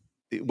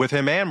with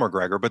him and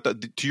McGregor.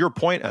 But to your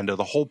point, Enda,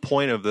 the whole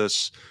point of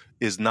this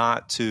is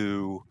not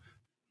to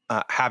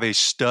have a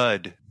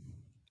stud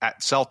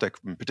at Celtic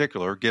in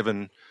particular,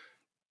 given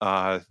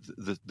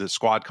the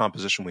squad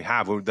composition we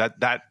have.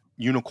 That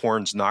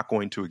unicorn's not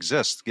going to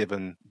exist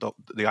given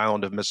the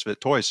island of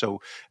misfit toys.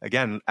 So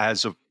again,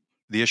 as of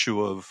the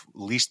issue of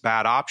least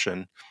bad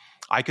option,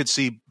 I could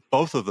see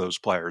both of those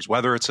players,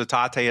 whether it's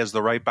Hatate as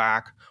the right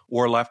back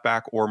or left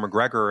back, or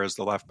McGregor as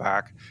the left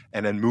back,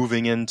 and then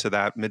moving into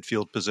that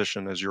midfield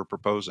position as you're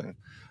proposing,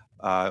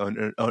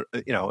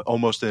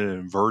 almost in an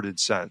inverted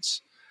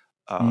sense.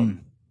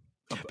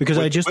 Because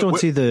I just don't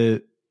see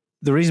the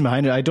reason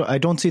behind it. I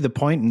don't see the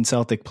point in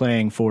Celtic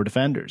playing 4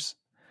 defenders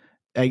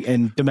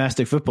in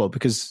domestic football,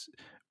 because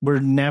we're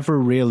never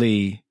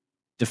really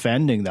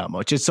defending that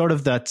much. It's sort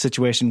of that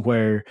situation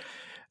where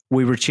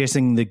we were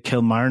chasing the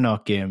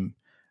Kilmarnock game,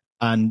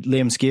 and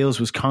Liam Scales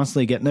was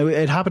constantly getting,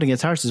 it happened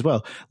against Hearts as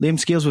well. Liam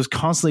Scales was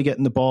constantly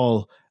getting the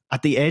ball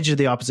at the edge of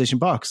the opposition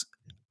box,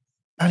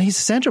 and he's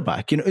a centre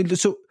back,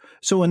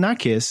 So in that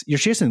case, you're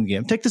chasing the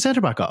game. Take the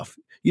centre back off.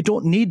 You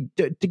don't need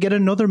to get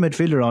another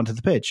midfielder onto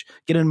the pitch,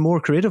 get a more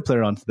creative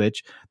player onto the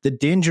pitch. The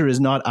danger is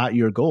not at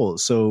your goal.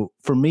 So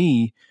for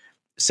me,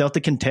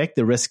 Celtic can take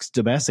the risks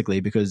domestically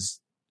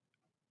because,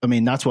 I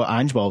mean, that's what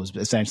Ange Ball was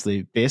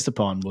essentially based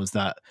upon, was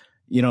that,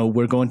 you know,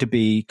 we're going to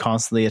be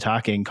constantly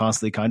attacking,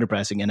 constantly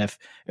counter-pressing, and if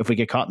we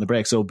get caught in the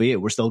break, so be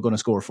it. We're still going to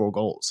score 4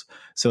 goals.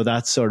 So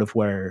that's sort of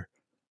where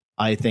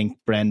I think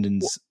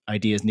Brendan's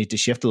ideas need to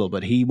shift a little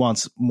bit. He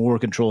wants more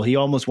control. He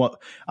almost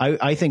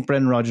I think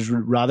Brendan Rodgers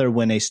would rather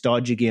win a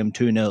stodgy game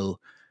 2-0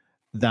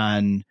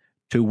 than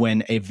to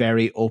win a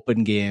very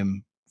open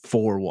game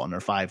 4-1 or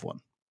 5-1.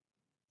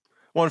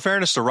 Well, in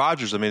fairness to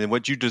Rodgers, I mean,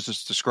 what you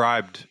just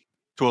described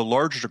to a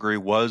large degree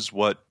was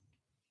what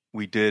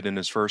we did in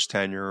his first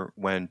tenure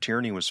when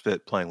Tierney was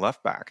fit playing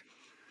left back.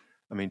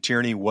 I mean,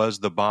 Tierney was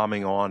the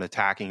bombing on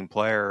attacking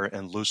player,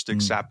 and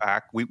Lustig sat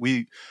back.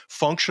 We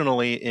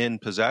functionally in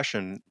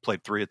possession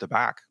played 3 at the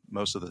back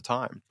most of the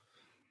time,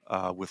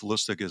 with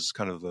Lustig as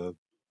kind of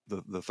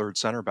the third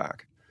center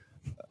back.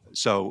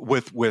 So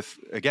with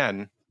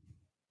again,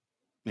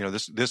 you know,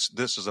 this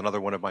is another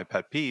one of my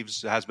pet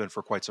peeves. It has been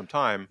for quite some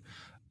time.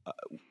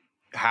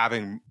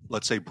 Having,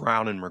 let's say,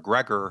 Brown and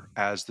McGregor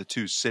as the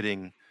 2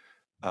 sitting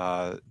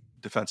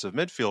defensive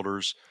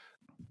midfielders,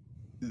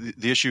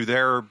 the issue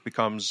there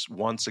becomes,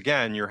 once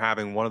again, you're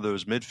having one of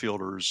those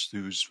midfielders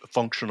who's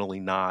functionally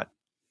not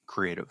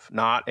creative,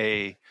 not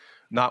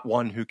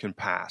one who can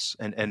pass,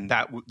 and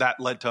that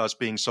led to us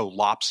being so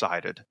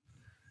lopsided.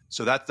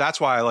 So that's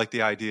why I like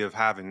the idea of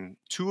having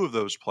 2 of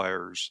those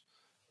players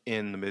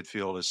in the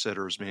midfield as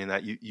sitters, meaning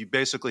that you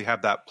basically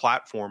have that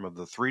platform of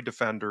the 3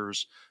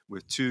 defenders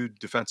with 2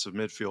 defensive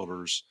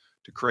midfielders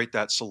to create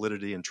that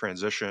solidity in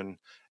transition.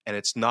 And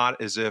it's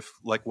not as if,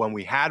 like when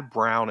we had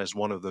Brown as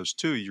one of those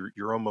 2,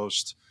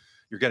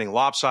 you're getting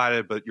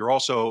lopsided, but you're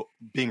also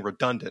being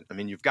redundant. I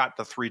mean, you've got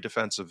the 3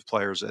 defensive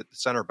players at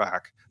center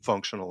back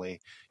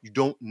functionally. You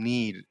don't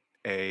need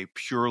a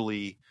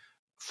purely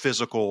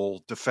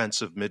physical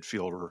defensive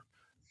midfielder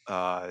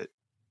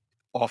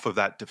off of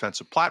that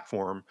defensive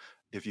platform.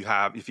 If you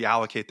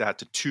allocate that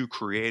to 2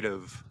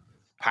 creative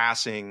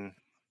passing,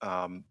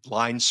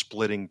 line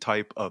splitting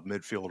type of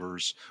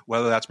midfielders,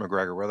 whether that's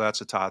McGregor, whether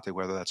that's Atate,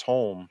 whether that's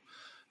Holm,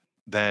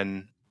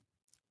 then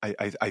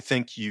I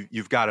think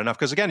you've got enough.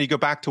 Because again, you go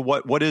back to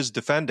what is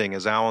defending,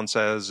 as Alan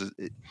says,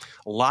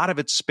 a lot of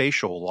it's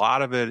spatial. A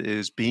lot of it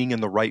is being in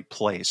the right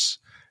place.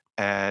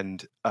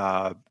 And,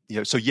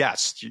 so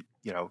yes,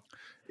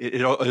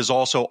 it is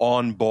also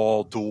on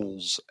ball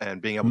duels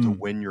and being able to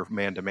win your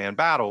man-to-man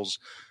battles.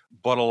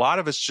 But a lot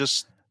of it's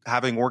just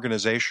having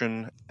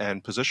organization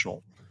and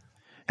positional.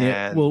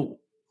 Yeah, and, well,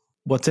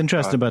 what's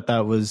interesting about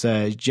that was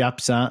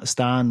Jap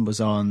Stan was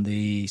on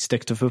the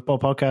Stick to Football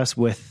podcast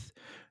with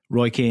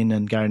Roy Keane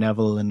and Gary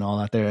Neville and all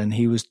that there, and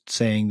he was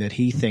saying that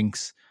he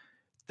thinks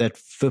that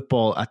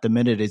football at the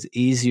minute is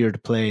easier to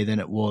play than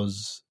it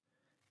was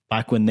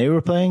back when they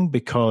were playing,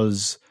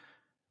 because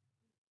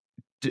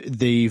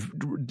the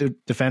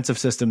defensive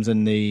systems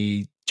and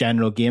the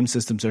general game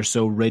systems are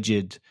so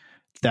rigid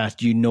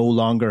that you no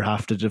longer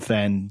have to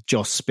defend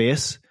just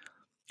space.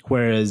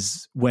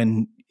 Whereas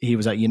when he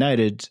was at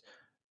United,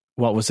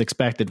 what was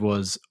expected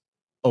was,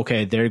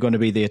 okay, they're going to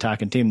be the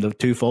attacking team. The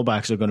 2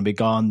 fullbacks are going to be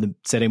gone. The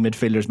sitting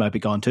midfielders might be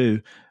gone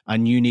too.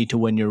 And you need to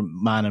win your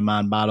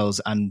man-and-man battles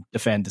and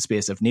defend the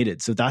space if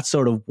needed. So that's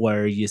sort of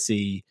where you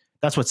see,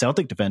 that's what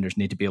Celtic defenders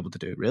need to be able to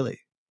do, really.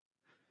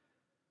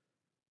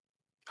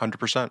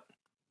 100%.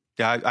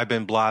 Yeah, I've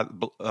been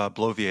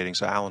bloviating.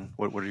 So, Alan,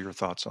 what are your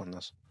thoughts on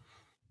this?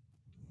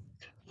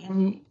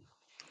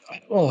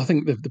 Well, I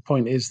think the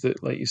point is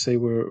that, like you say,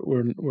 we're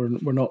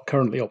not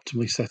currently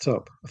optimally set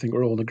up. I think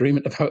we're all in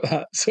agreement about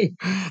that. So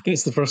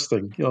that's the first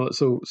thing.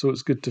 So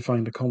it's good to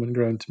find a common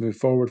ground to move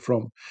forward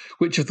from.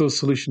 Which of those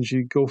solutions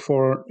you go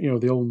for,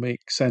 they all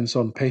make sense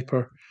on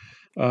paper.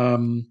 I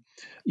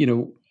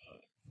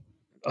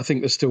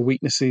think there's still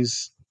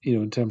weaknesses,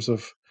 in terms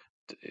of,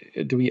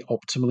 do we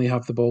optimally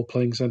have the ball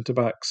playing centre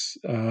backs?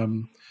 How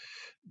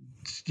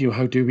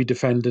do we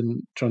defend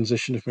in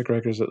transition if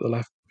McGregor's at the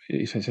left,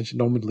 essentially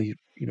nominally,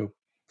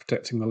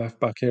 protecting the left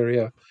back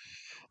area?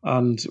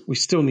 And we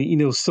still need,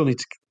 you still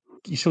need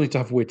to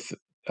have width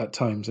at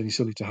times, and you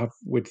still need to have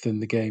width in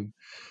the game.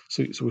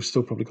 So we've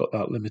still probably got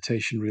that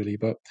limitation, really.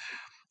 But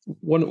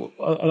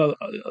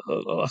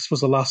I suppose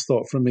the last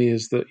thought from me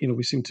is that,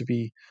 we seem to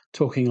be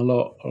talking a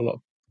lot of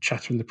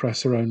chatter in the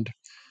press around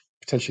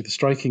potentially the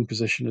striking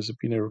position as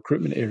being a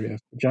recruitment area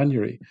for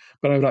January.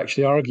 But I would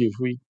actually argue, if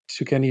we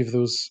took any of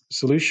those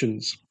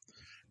solutions,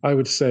 I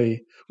would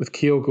say with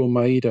Kyogo,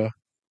 Maeda,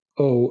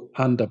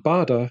 and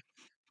Abada,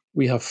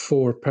 we have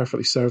 4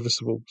 perfectly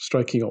serviceable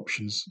striking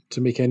options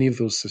to make any of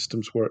those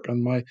systems work.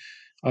 And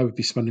I would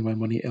be spending my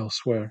money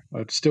elsewhere.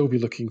 I'd still be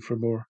looking for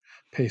more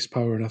pace,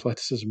 power, and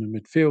athleticism in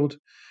midfield.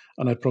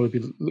 And I'd probably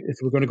be, if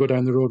we're going to go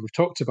down the road we've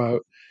talked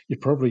about, you're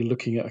probably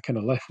looking at a kind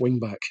of left wing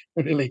back,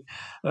 really,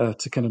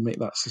 to kind of make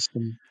that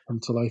system come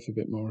to life a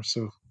bit more.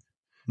 So,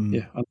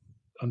 yeah,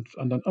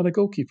 and a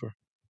goalkeeper.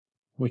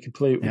 We can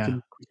play. We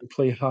can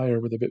play higher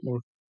with a bit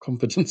more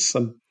confidence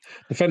and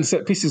defend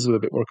set pieces with a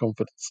bit more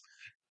confidence.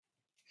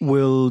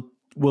 We'll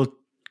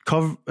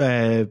cover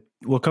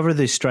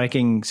the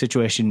striking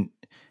situation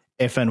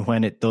if and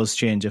when it does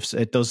change. If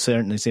it does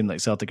certainly seem like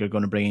Celtic are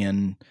going to bring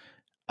in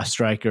a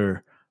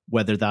striker,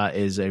 whether that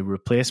is a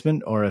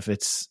replacement or if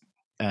it's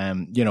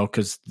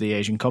because the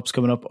Asian Cup's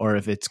coming up, or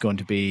if it's going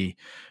to be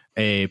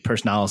a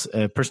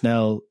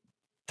personnel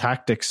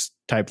tactics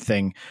type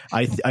thing.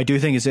 I do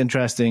think it's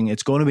interesting.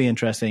 It's going to be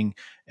interesting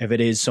if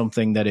it is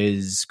something that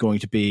is going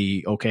to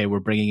be, okay, we're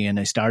bringing in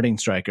a starting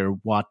striker,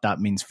 what that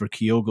means for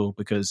Kyogo,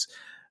 because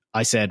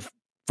I said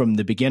from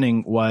the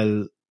beginning,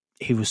 while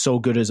he was so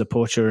good as a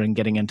poacher and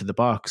getting into the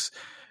box,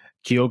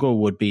 Kyogo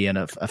would be in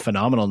a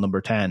phenomenal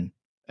number 10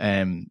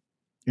 in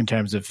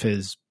terms of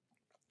his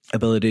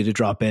ability to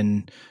drop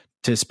in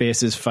to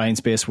spaces, find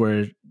space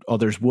where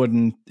others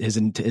wouldn't, his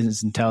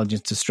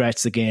intelligence to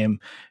stretch the game,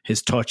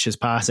 his touch, his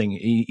passing.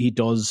 He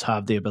does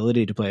have the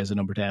ability to play as a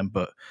number 10,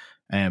 but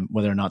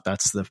whether or not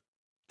that's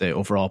the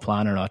overall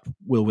plan or not,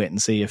 we'll wait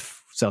and see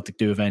if Celtic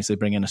do eventually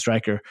bring in a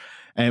striker.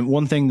 And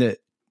one thing that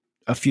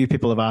a few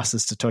people have asked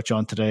us to touch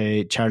on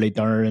today, Charlie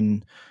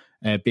Duran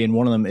being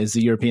one of them, is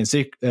the European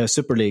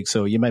Super League.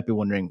 So you might be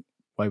wondering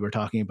why we're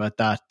talking about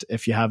that.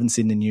 If you haven't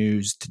seen the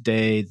news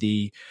today,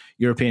 the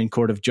European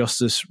Court of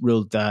Justice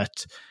ruled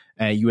that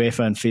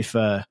UEFA and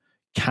FIFA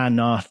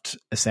cannot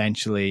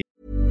essentially.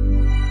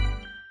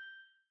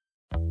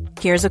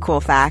 Here's a cool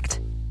fact.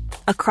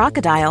 A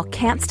crocodile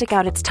can't stick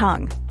out its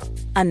tongue.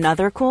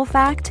 Another cool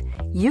fact,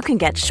 you can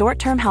get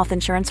short-term health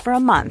insurance for a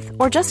month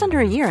or just under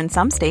a year in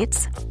some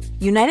states.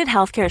 United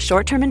Healthcare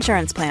short-term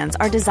insurance plans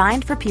are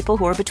designed for people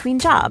who are between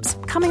jobs,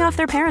 coming off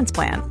their parents'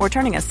 plan, or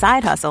turning a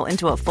side hustle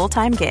into a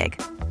full-time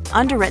gig.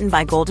 Underwritten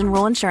by Golden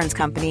Rule Insurance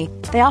Company,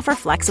 they offer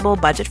flexible,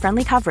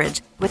 budget-friendly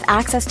coverage with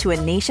access to a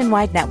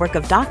nationwide network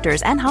of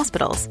doctors and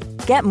hospitals.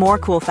 Get more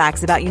cool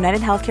facts about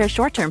United Healthcare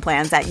short-term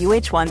plans at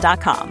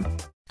uh1.com.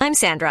 I'm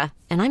Sandra,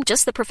 and I'm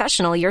just the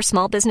professional your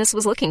small business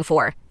was looking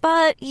for.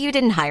 But you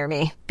didn't hire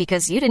me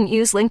because you didn't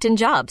use LinkedIn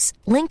Jobs.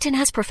 LinkedIn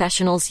has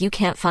professionals you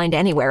can't find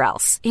anywhere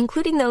else,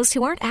 including those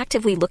who aren't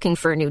actively looking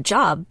for a new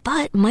job,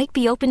 but might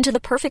be open to the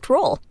perfect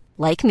role,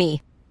 like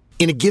me.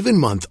 In a given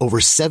month, over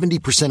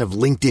 70% of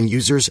LinkedIn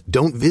users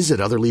don't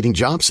visit other leading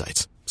job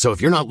sites. So if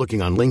you're not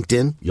looking on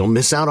LinkedIn, you'll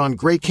miss out on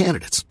great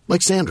candidates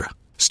like Sandra.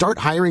 Start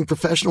hiring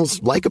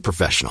professionals like a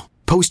professional.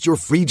 Post your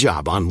free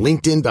job on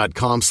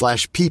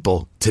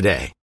linkedin.com/people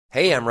today.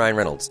 Hey, I'm Ryan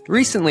Reynolds.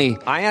 Recently,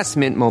 I asked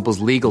Mint Mobile's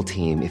legal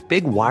team if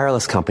big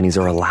wireless companies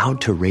are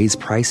allowed to raise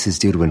prices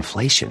due to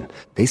inflation.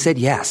 They said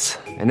yes.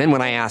 And then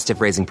when I asked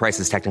if raising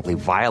prices technically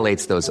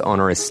violates those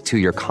onerous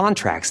two-year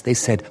contracts, they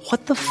said,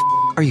 "What the f***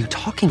 are you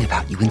talking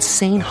about, you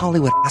insane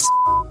Hollywood ass?"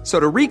 So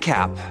to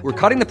recap, we're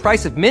cutting the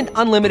price of Mint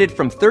Unlimited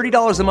from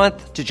 $30 a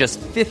month to just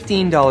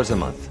 $15 a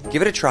month.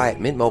 Give it a try at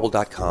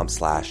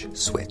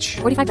mintmobile.com/switch.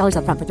 $45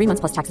 up front for 3 months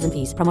plus taxes and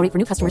fees. Promo rate for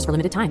new customers for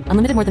limited time.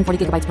 Unlimited more than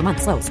 40 gigabytes per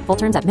month. Slows full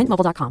terms at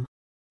mintmobile.com.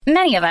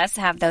 Many of us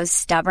have those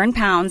stubborn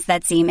pounds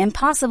that seem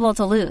impossible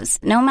to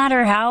lose, no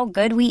matter how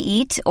good we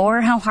eat or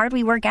how hard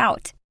we work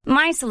out.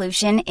 My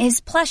solution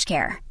is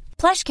PlushCare.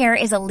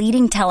 PlushCare is a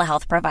leading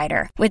telehealth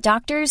provider with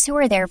doctors who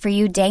are there for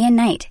you day and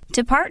night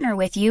to partner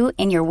with you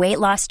in your weight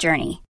loss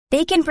journey.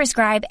 They can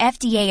prescribe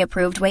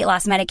FDA-approved weight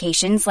loss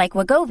medications like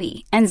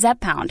Wegovy and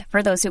Zepbound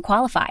for those who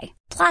qualify.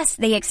 Plus,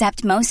 they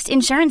accept most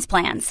insurance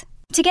plans.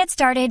 To get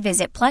started,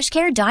 visit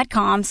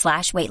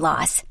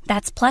plushcare.com/weightloss.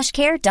 That's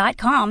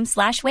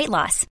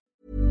plushcare.com/weightloss.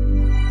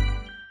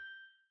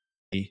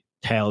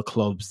 Tell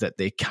clubs that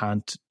they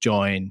can't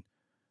join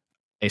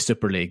a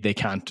Super League. They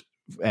can't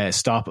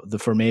stop the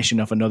formation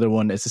of another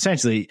one. It's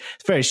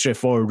very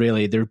straightforward,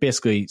 really. They're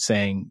basically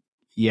saying,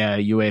 yeah,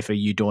 UEFA,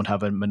 you don't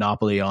have a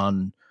monopoly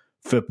on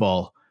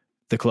football.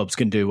 The clubs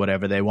can do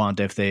whatever they want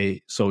if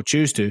they so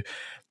choose to.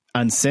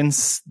 And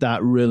since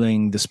that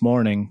ruling this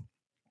morning,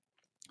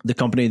 the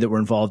company that were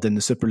involved in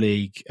the Super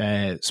League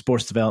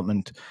sports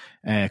development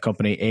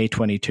company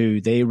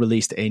A22, they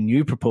released a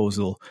new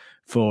proposal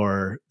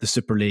for the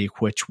Super League,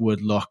 which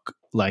would look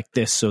like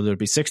this. So there'd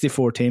be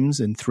 64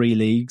 teams in 3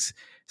 leagues,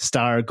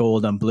 Star,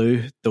 Gold and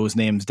Blue. Those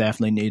names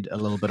definitely need a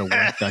little bit of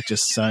work. That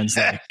just sounds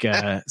like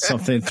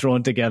something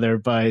thrown together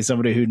by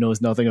somebody who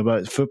knows nothing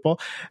about football.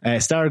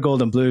 Star,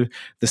 Gold and Blue.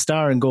 The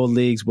Star and Gold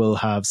leagues will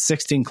have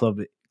 16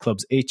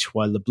 clubs each,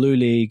 while the Blue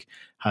League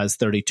has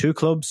 32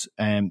 clubs.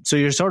 So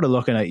you're sort of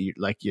looking at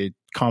your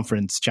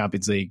Conference,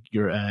 Champions League,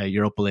 your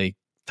Europa League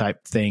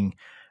type thing,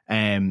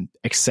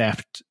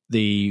 except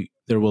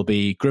there will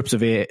be groups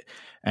of 8.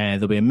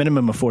 There'll be a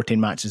minimum of 14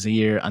 matches a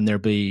year, and there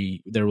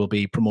will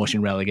be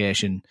promotion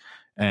relegation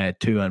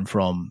to and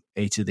from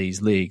each of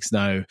these leagues.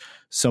 Now,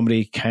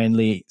 somebody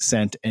kindly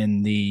sent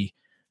in the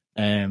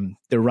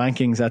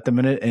rankings at the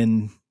minute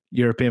in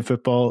European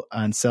football,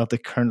 and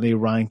Celtic currently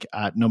rank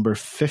at number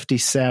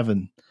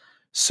 57.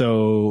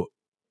 So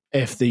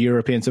if the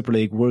European Super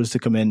League was to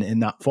come in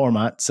that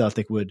format,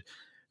 Celtic would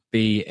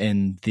be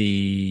in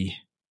the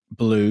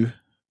blue.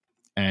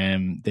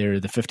 They're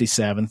the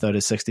 57th out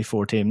of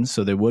 64 teams,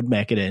 so they would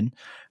make it in.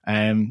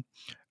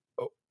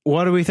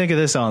 What do we think of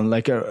this on?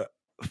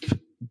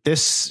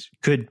 this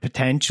could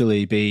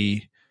potentially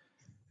be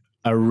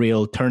a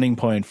real turning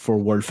point for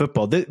world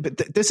football.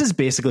 This is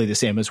basically the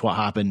same as what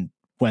happened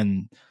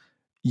when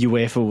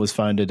UEFA was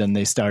founded and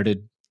they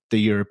started the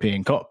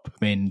European Cup.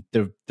 I mean,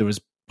 there was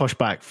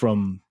pushback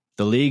from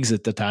the leagues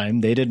at the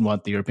time. They didn't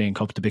want the European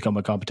Cup to become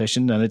a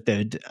competition, and it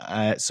did.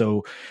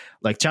 So,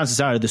 like,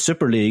 chances are the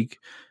Super League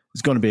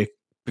is going to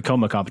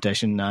become a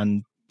competition,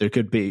 and there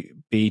could be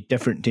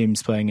different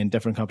teams playing in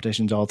different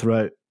competitions all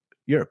throughout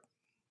Europe.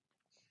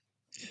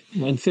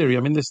 In theory, I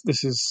mean,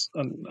 this is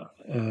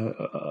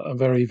a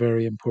very,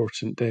 very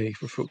important day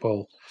for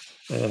football.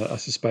 I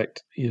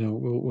suspect,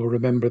 we'll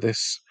remember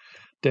this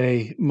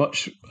day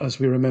much as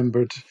we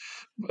remembered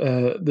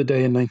the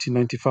day in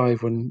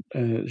 1995 when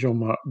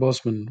Jean-Marc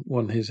Bosman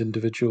won his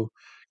individual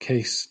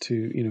case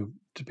to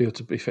be able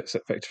to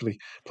effectively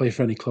play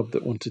for any club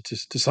that wanted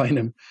to sign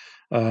him.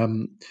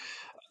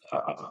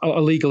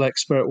 A legal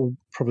expert will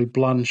probably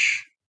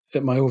blanch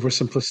at my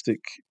oversimplistic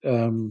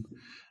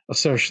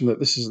assertion that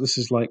this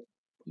is like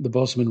the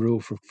Bosman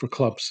rule for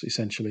clubs,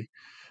 essentially.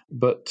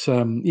 But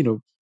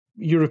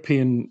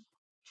European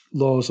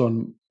laws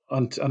on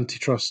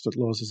antitrust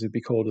laws, as they'd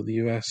be called in the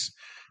US,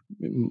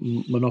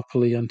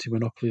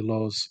 anti-monopoly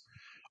laws,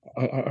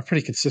 are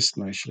pretty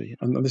consistent, actually.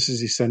 And this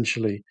is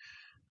essentially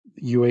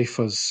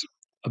UEFA's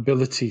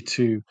ability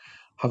to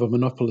have a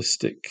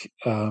monopolistic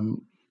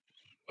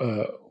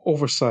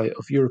oversight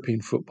of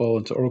European football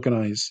and to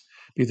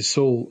be the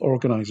sole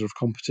organizer of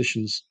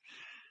competitions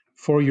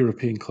for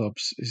European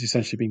clubs is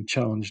essentially being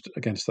challenged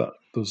against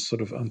those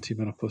sort of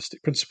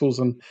anti-monopolistic principles.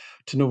 And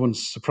to no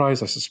one's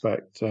surprise, I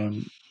suspect,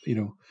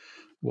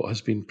 what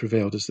has been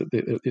prevailed is that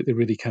they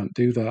really can't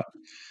do that.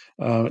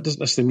 It doesn't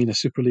necessarily mean a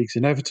Super League's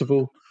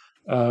inevitable,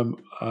 but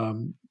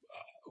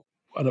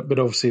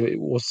obviously it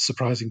was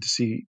surprising to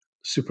see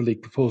Super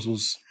League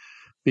proposals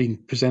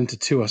being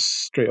presented to us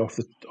straight off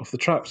the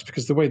traps,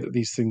 because the way that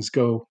these things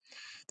go,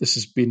 this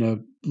has been a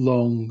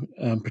long,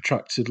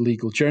 protracted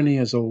legal journey,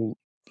 as all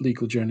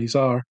legal journeys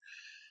are,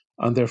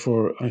 and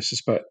therefore I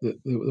suspect that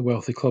the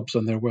wealthy clubs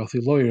and their wealthy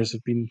lawyers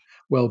have been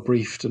well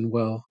briefed and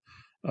well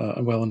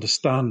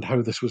understand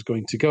how this was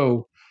going to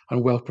go,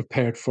 and well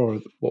prepared for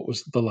what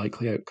was the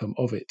likely outcome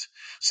of it.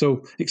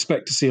 So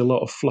expect to see a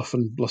lot of fluff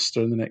and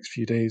bluster in the next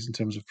few days in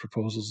terms of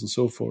proposals and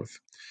so forth.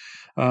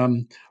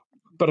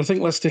 But I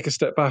think let's take a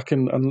step back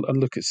and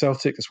look at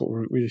Celtic. That's what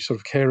we really sort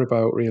of care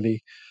about,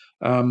 really.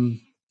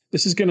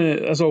 This is going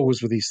to, as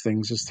always with these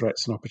things, there's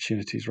threats and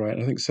opportunities, right?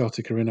 And I think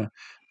Celtic are in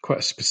quite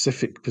a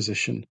specific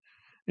position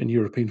in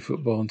European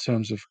football in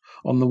terms of,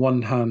 on the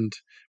one hand,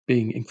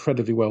 being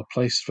incredibly well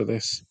placed for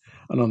this,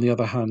 and on the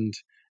other hand,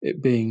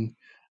 it being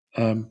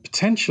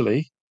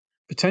potentially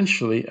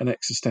an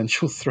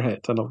existential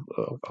threat. And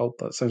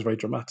that sounds very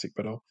dramatic,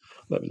 but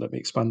let me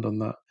expand on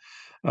that.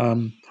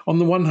 On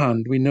the one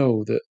hand, we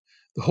know that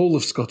the whole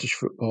of Scottish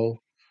football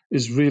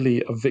is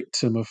really a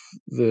victim of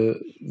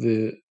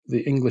the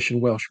English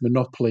and Welsh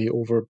monopoly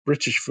over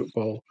British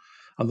football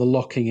and the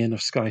locking in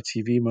of Sky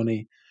TV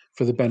money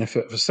for the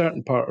benefit of a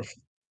certain part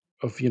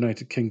of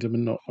United Kingdom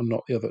and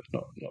not the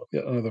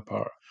other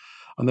part.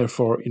 And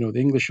therefore, the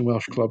English and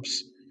Welsh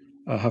clubs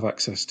have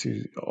access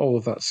to all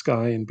of that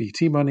Sky and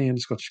BT money, and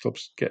Scottish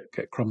clubs get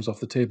crumbs off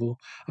the table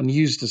and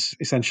used as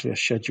essentially a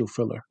schedule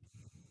filler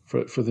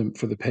for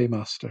the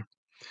paymaster.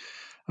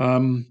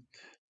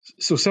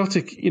 So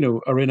Celtic,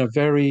 are in a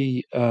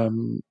very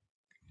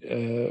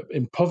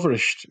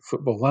impoverished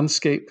football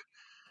landscape,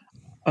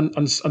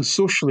 and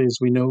socially, as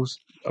we know,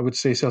 I would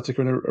say Celtic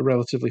are in a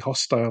relatively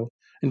hostile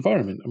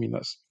environment. I mean,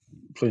 that's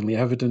plainly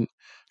evident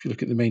if you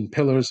look at the main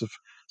pillars of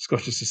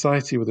Scottish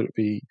society, whether it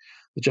be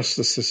the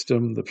justice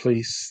system, the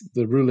police,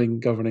 the ruling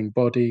governing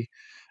body,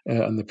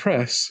 and the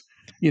press.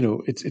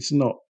 It's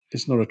not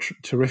a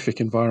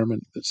terrific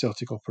environment that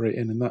Celtic operate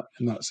in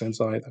that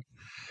sense either.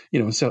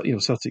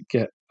 Celtic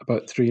get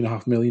about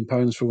 £3.5 million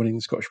for winning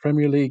the Scottish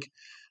Premier League,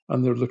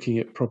 and they're looking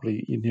at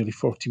probably nearly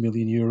 €40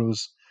 million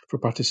for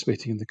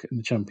participating in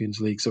the Champions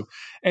League. So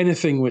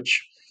anything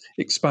which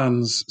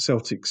expands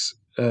Celtic's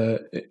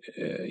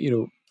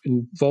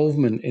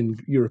involvement in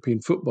European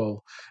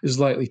football is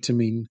likely to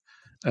mean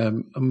a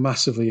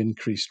massively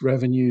increased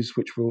revenues,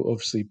 which will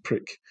obviously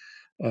prick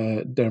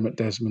Dermot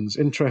Desmond's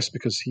interest,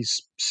 because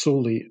he's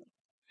solely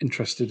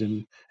interested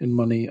in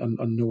money and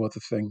no other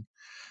thing.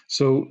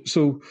 So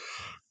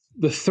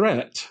the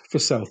threat for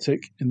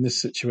Celtic in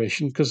this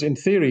situation, because in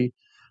theory,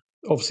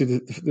 obviously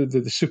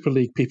the Super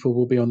League people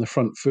will be on the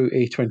front foot,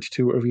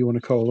 A22, whatever you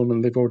want to call them,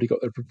 and they've already got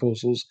their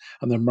proposals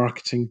and their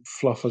marketing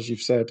fluff, as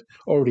you've said,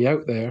 already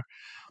out there.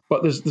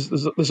 But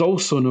there's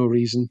also no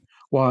reason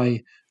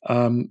why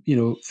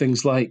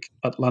things like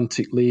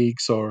Atlantic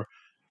leagues or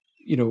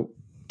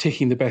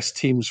taking the best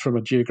teams from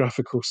a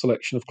geographical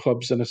selection of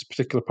clubs in a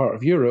particular part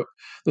of Europe,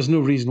 there's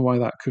no reason why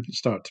that couldn't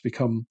start to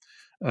become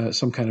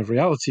some kind of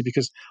reality,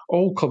 because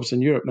all clubs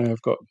in Europe now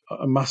have got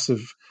a massive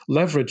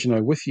leverage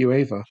now with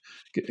UEFA,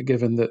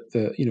 given that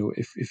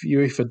if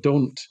UEFA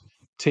don't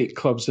take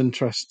clubs'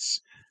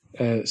 interests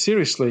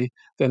seriously,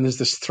 then there's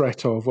this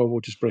threat of, well, we'll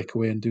just break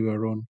away and do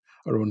our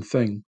own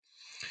thing.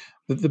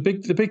 The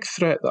big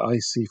threat that I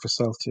see for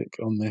Celtic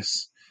on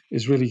this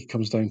is really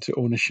comes down to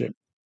ownership.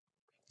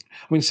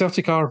 I mean,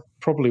 Celtic are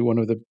probably one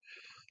of the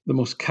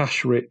most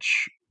cash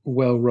rich,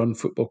 well run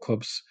football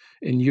clubs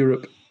in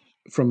Europe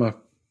from a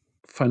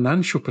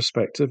financial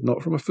perspective,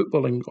 not from a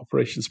footballing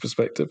operations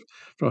perspective,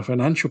 from a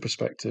financial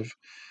perspective.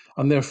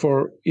 And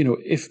therefore,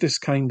 if this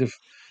kind of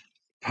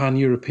pan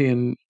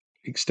European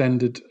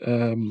extended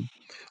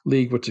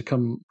league were to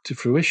come to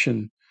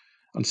fruition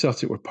and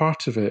Celtic were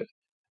part of it,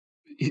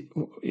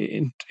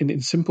 in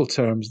simple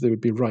terms, they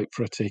would be ripe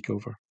for a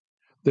takeover.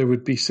 There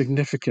would be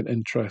significant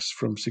interest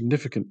from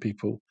significant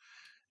people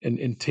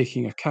in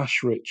taking a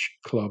cash-rich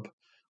club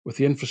with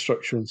the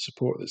infrastructure and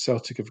support that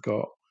Celtic have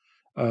got,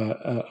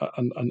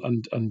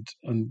 and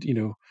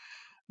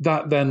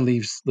that then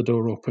leaves the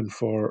door open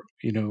for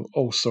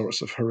all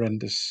sorts of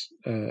horrendous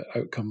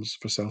outcomes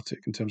for Celtic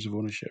in terms of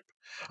ownership,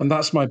 and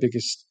that's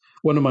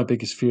one of my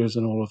biggest fears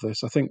in all of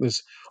this. I think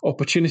there's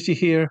opportunity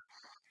here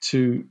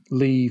to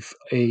leave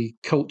a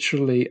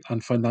culturally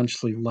and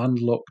financially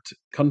landlocked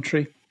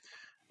country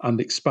and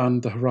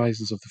expand the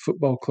horizons of the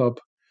football club.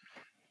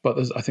 But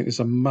I think there's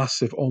a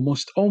massive,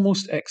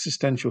 almost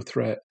existential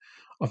threat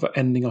of it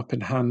ending up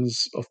in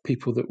hands of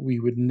people that we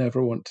would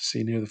never want to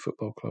see near the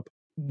football club.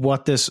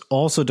 What this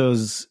also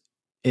does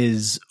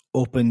is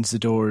opens the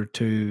door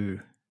to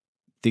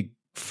the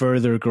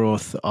further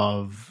growth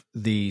of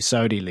the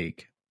Saudi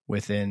League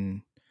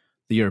within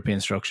the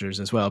European structures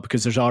as well,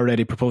 because there's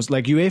already proposed,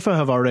 like UEFA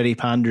have already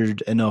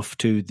pandered enough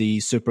to the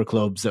super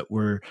clubs that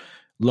were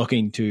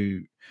looking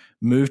to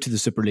move to the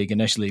Super League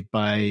initially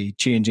by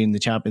changing the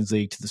Champions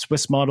League to the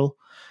Swiss model.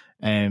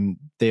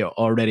 They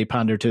already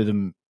pandered to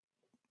them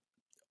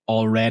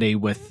already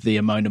with the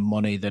amount of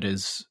money that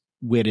is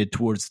weighted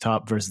towards the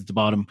top versus the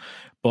bottom.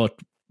 But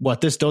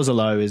what this does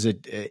allow is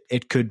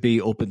it could be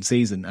open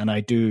season. And I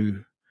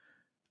do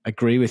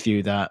agree with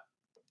you that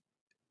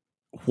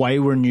why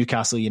were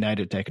Newcastle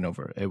United taken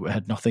over? It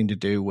had nothing to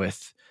do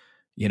with,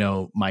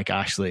 Mike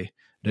Ashley.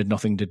 It had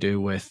nothing to do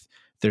with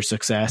their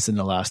success in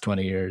the last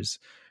 20 years.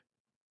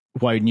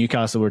 Why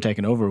Newcastle were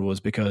taken over was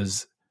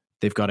because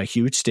they've got a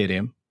huge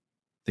stadium,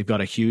 they've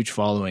got a huge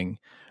following,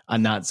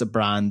 and that's a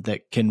brand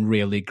that can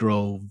really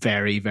grow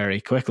very,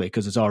 very quickly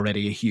because it's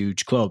already a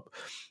huge club.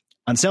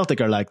 And Celtic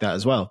are like that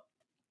as well.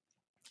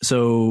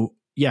 So,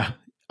 yeah,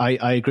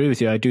 I agree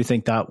with you. I do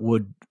think that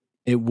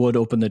it would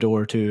open the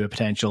door to a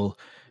potential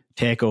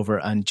takeover.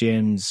 And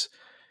James,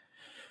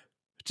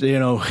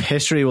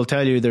 history will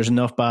tell you there's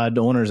enough bad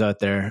owners out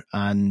there.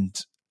 And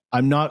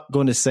I'm not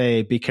going to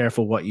say be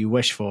careful what you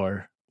wish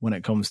for when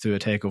it comes to a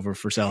takeover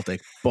for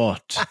Celtic,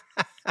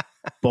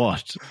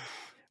 but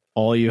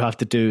all you have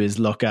to do is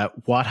look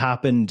at what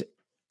happened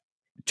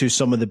to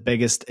some of the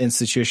biggest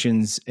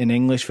institutions in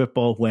English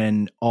football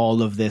when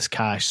all of this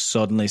cash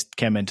suddenly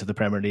came into the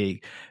Premier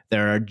League.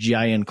 There are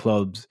giant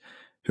clubs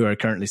who are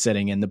currently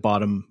sitting in the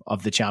bottom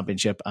of the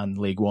Championship and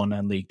League One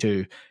and League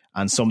Two,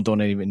 and some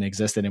don't even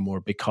exist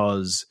anymore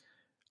because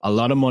a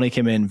lot of money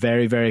came in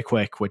very, very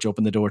quick, which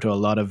opened the door to a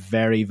lot of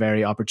very,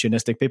 very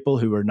opportunistic people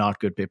who were not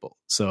good people.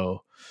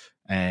 So,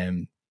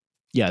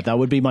 that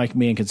would be my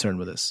main concern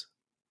with this.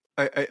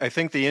 I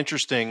think the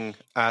interesting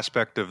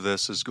aspect of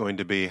this is going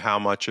to be how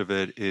much of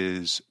it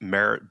is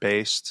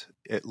merit-based,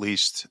 at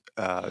least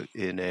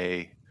in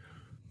a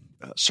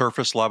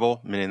surface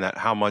level, meaning that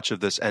how much of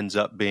this ends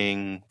up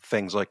being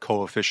things like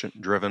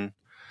coefficient-driven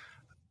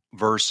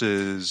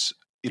versus,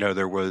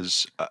 there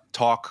was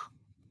talk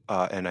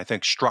and I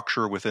think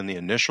structure within the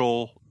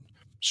initial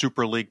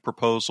Super League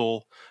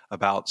proposal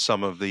about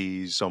some of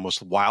these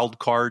almost wild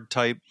card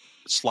type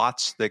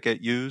slots that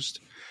get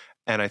used.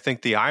 And I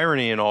think the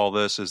irony in all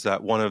this is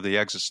that one of the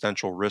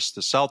existential risks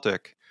to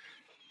Celtic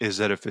is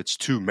that if it's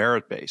too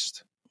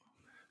merit-based,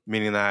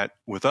 meaning that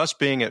with us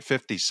being at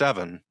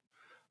 57,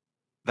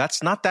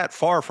 that's not that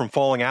far from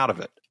falling out of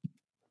it.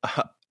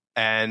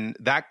 And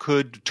that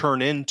could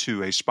turn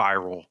into a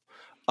spiral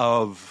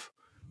of,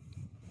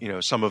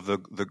 some of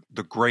the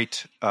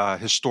great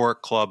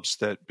historic clubs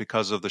that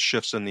because of the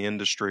shifts in the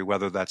industry,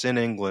 whether that's in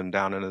England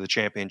down into the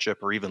Championship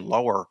or even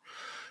lower,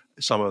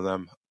 some of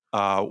them,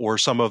 or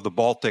some of the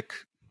Baltic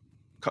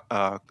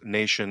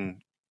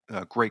nation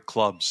great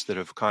clubs that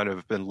have kind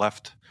of been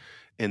left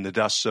in the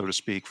dust, so to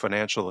speak,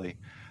 financially.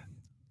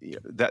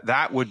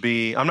 That would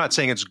be, I'm not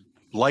saying it's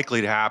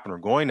likely to happen or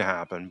going to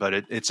happen, but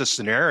it's a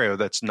scenario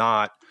that's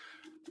not,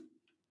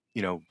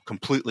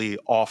 completely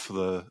off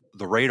the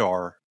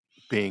radar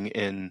being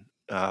in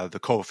the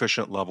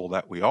coefficient level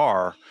that we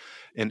are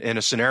in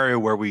a scenario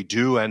where we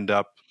do end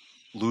up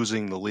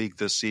losing the league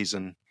this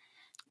season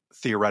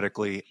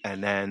theoretically,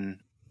 and then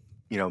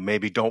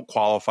maybe don't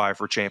qualify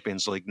for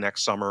Champions League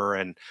next summer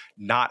and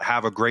not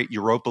have a great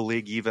Europa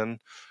League even.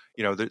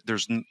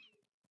 There's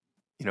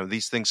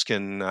these things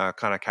can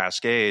kind of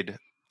cascade.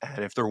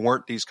 And if there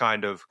weren't these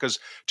kind of, because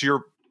to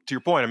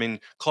your point, I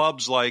mean,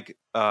 clubs like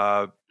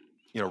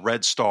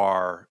Red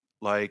Star,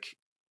 like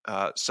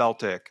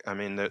Celtic, I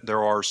mean,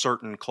 there are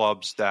certain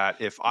clubs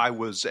that if I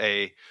was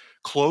a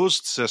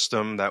closed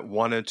system that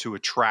wanted to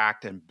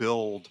attract and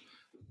build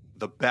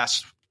the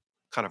best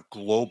kind of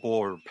global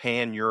or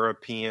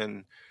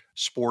pan-European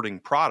sporting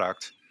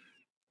product,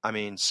 I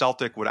mean,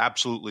 Celtic would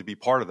absolutely be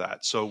part of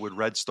that. So would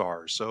Red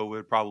Stars. So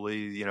would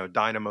probably,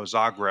 Dynamo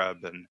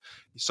Zagreb and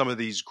some of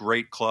these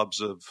great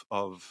clubs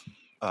of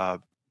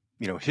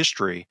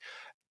history.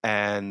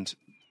 And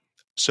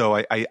so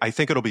I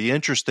think it'll be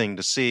interesting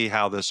to see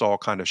how this all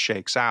kind of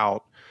shakes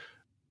out,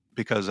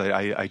 because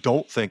I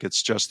don't think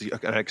it's just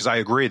because I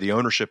agree, the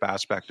ownership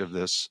aspect of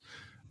this,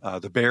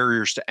 the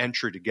barriers to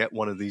entry to get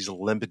one of these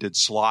limited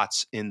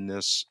slots in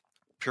this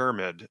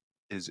pyramid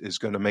is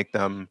going to make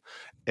them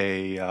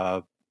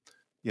a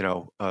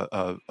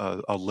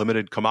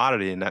limited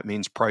commodity, and that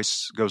means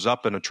price goes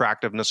up and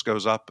attractiveness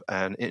goes up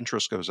and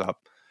interest goes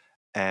up.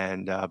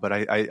 And but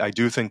I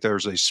do think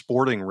there's a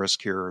sporting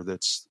risk here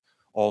that's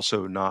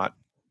also not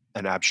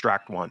an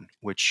abstract one,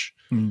 which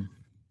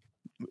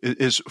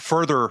is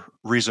further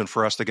reason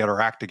for us to get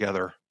our act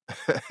together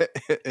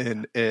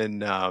in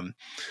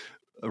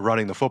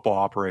running the football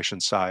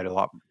operations side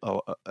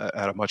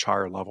at a much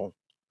higher level.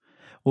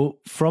 Well,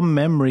 from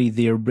memory,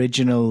 the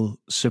original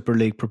Super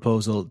League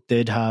proposal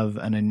did have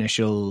an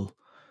initial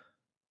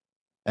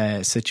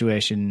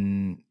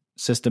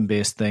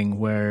system-based thing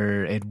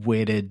where it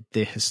weighted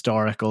the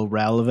historical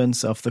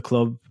relevance of the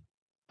club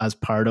as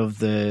part of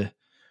the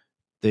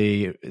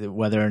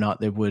whether or not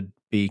they would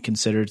be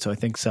considered. So I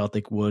think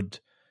Celtic would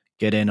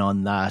get in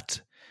on that.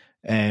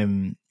 I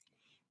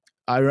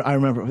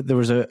remember there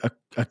was a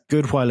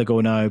good while ago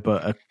now,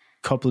 but a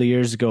couple of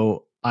years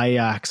ago,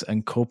 Ajax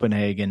and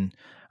Copenhagen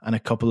and a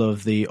couple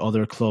of the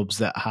other clubs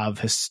that have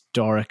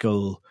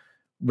historical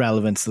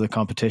relevance to the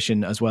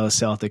competition, as well as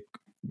Celtic,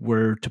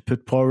 were to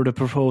put forward a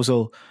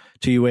proposal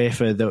to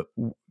UEFA that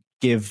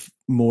give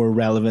more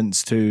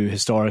relevance to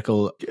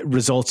historical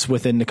results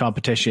within the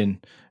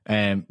competition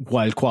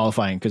while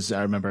qualifying. Because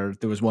I remember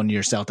there was one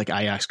year Celtic,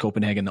 Ajax,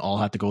 Copenhagen all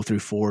had to go through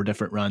 4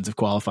 different rounds of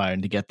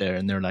qualifying to get there,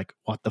 and they're like,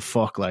 what the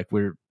fuck?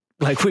 We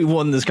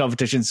won this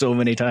competition so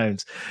many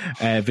times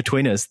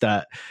between us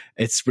that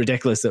it's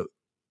ridiculous that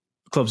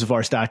clubs of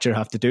our stature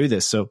have to do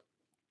this. So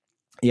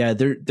yeah,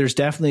 there's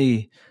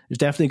definitely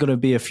going to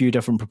be a few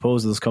different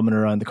proposals coming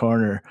around the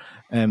corner.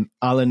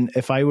 Alan,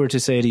 if I were to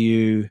say to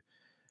you,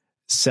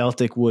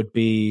 Celtic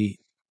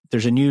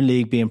there's a new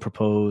league being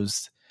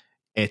proposed.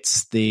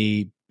 It's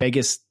the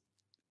biggest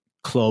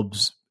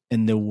clubs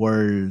in the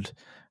world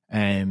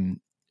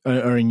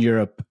or in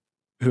Europe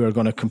who are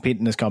going to compete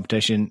in this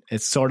competition.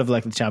 It's sort of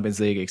like the Champions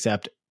League,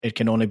 except it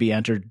can only be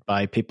entered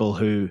by people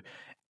who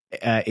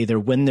either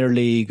win their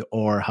league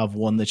or have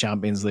won the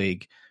Champions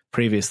League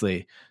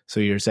previously. So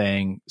you're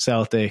saying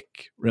Celtic,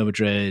 Real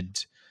Madrid,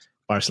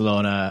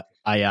 Barcelona,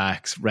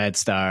 Ajax, Red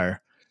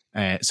Star,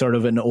 sort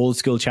of an old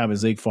school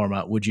Champions League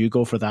format. Would you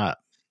go for that?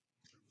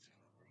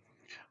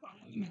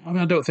 I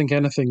mean, I don't think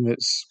anything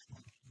that's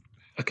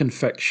a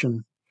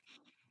confection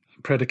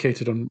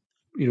predicated on,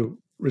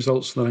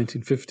 results in the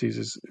 1950s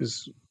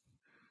is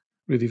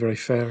really very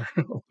fair.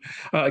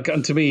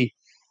 And to me,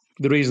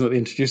 the reason that they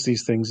introduce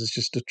these things is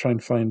just to try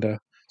and find a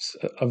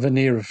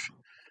veneer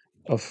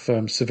of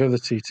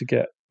civility to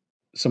get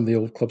some of the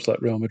old clubs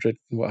like Real Madrid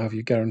and what have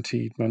you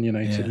guaranteed, Man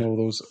United and all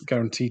those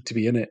guaranteed to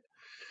be in it.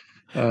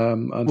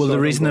 The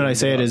reason that I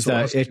say it is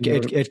that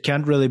it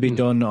can't really be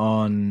done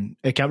on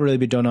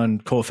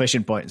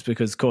coefficient points,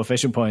 because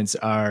coefficient points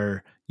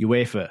are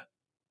UEFA.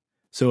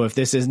 So if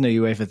this isn't a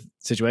UEFA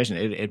situation,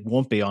 it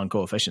won't be on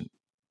coefficient.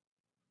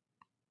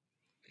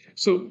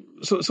 So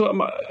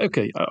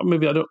okay.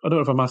 Maybe I don't know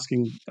if I'm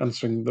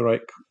answering the right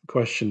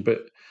question, but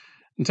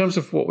in terms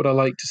of what would I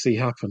like to see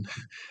happen,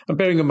 and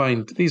bearing in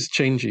mind these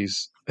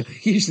changes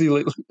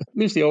usually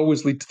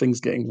always lead to things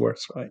getting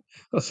worse, right?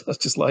 That's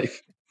just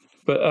life.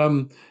 But I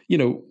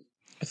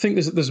think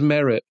there's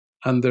merit,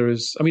 and there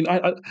is. I mean,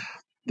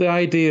 the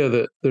idea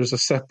that there's a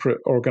separate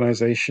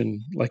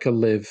organisation like a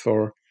LIV,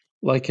 or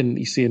like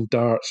you see in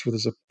darts where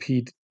there's a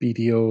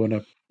BDO and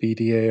a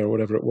BDA or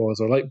whatever it was,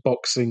 or like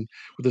boxing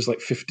where there's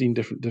like 15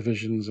 different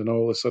divisions and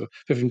all this sort of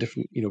 15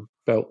 different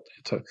belt.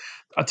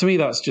 To me,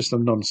 that's just a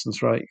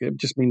nonsense, right? It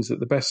just means that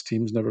the best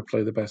teams never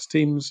play the best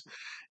teams.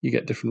 You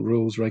get different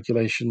rules,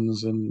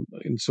 regulations, and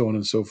so on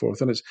and so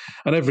forth. And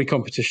every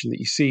competition that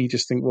you see, you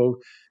just think, well,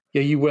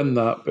 yeah, you win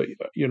that, but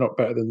you're not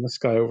better than this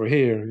guy over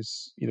here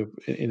who's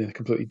in a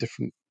completely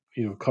different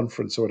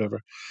conference or whatever.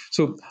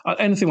 So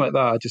anything like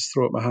that, I just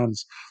throw up my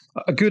hands.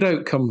 A good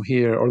outcome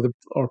here, or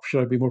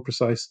should I be more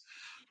precise,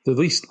 the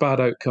least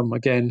bad outcome,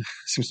 again,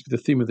 seems to be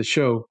the theme of the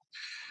show,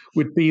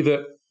 would be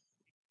that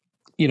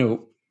the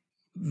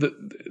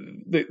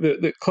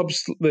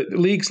clubs, the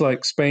leagues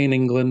like Spain,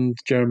 England,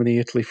 Germany,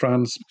 Italy,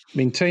 France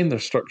maintain their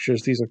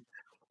structures. These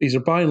are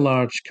by and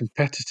large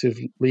competitive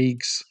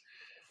leagues.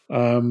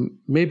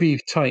 Maybe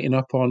tighten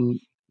up on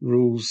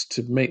rules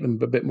to make them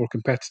a bit more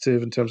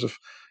competitive in terms of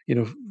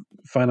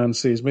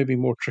finances, maybe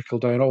more trickle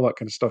down, all that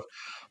kind of stuff.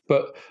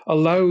 But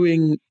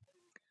allowing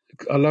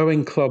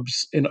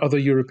clubs in other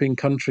European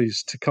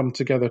countries to come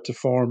together to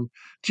form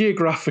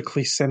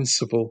geographically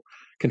sensible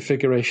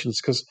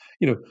configurations, because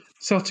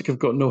Celtic have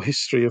got no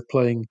history of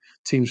playing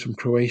teams from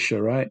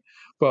Croatia, right?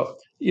 But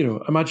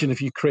imagine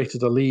if you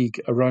created a league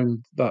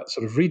around that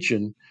sort of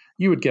region,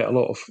 you would get a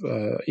lot of,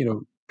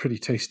 pretty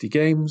tasty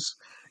games.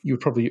 You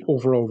would probably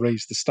overall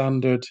raise the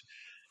standard.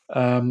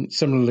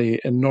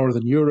 Similarly, in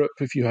Northern Europe,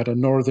 if you had a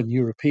Northern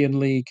European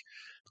league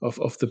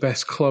of the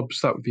best clubs,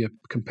 that would be a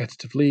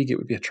competitive league. It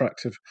would be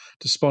attractive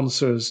to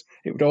sponsors.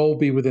 It would all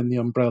be within the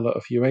umbrella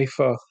of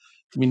UEFA,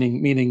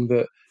 meaning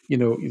that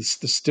there's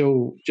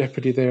still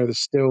jeopardy there. There's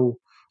still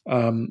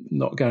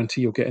not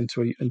guarantee you'll get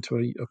into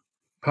a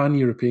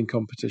pan-European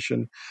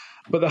competition,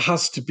 but there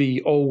has to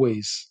be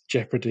always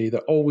jeopardy.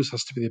 There always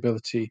has to be the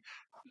ability.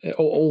 It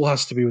all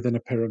has to be within a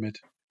pyramid,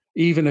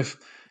 even if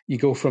you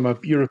go from a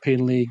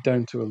European league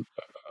down to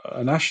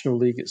a national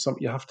league. It's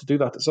something you have to do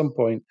that at some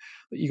point.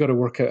 That you got to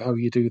work out how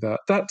you do that.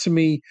 That to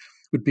me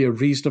would be a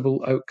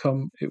reasonable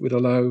outcome. It would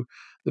allow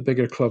the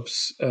bigger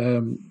clubs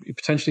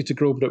potentially to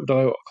grow, but it would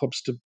allow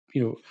clubs to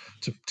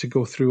to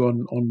go through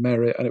on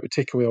merit, and it would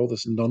take away all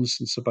this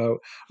nonsense about,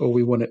 oh,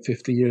 we won it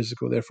 50 years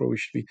ago, therefore we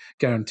should be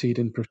guaranteed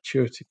in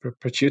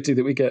perpetuity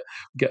that we get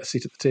a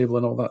seat at the table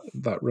and all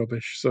that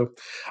rubbish. So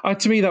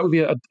to me that would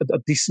be a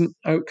decent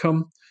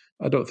outcome.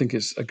 I don't think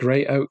it's a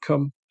great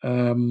outcome.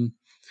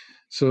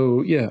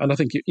 So yeah, and I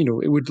think it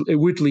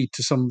would lead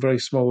to some very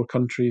small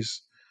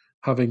countries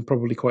having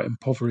probably quite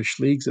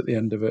impoverished leagues at the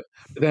end of it.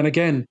 But then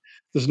again,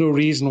 there's no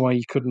reason why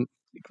you couldn't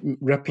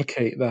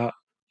replicate that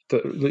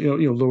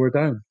lower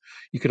down.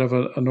 You could have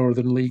a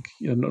Northern League,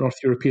 North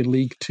European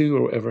League 2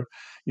 or whatever.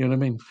 You know what I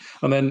mean?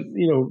 And then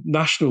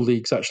national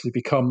leagues actually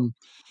become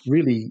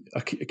really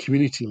a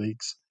community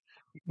leagues,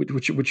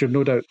 which are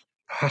no doubt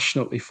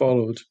passionately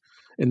followed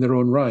in their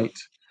own right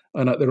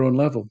and at their own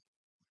level.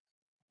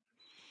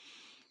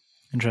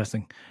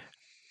 Interesting.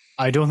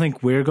 I don't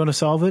think we're going to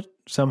solve it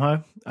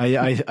somehow.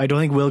 I don't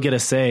think we'll get a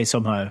say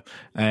somehow.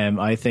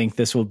 I think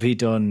this will be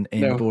done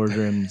in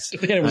boardrooms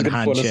and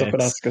handshakes. Up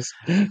and ask us.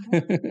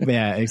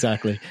 Yeah,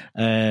 exactly.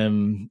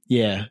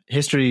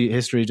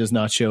 History does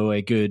not show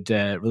a good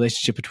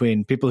relationship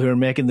between people who are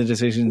making the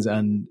decisions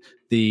and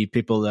the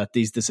people that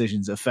these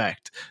decisions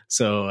affect.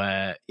 So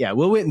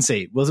we'll wait and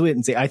see.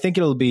 I think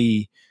it'll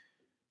be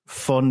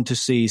fun to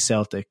see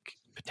Celtic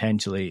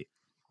potentially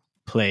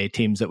play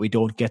teams that we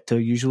don't get to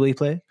usually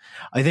play.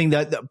 I think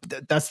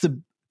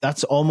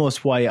that's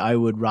almost why I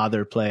would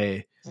rather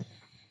play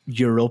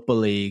Europa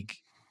League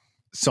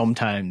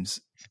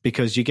sometimes,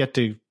 because you get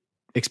to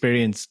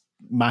experience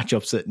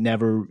matchups that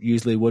never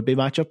usually would be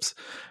matchups.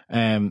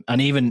 And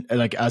even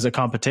like as a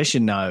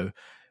competition now,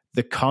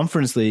 the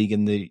Conference League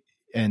in the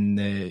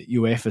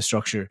UEFA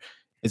structure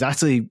is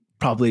actually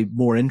probably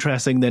more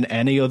interesting than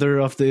any other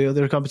of the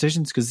other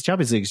competitions, because the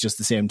Champions League is just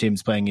the same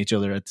teams playing each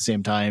other at the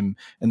same time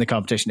in the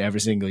competition every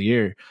single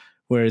year.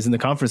 Whereas in the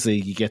Conference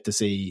League, you get to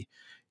see,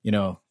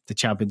 the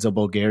champions of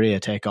Bulgaria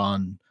take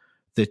on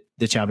the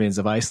champions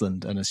of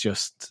Iceland, and it's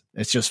just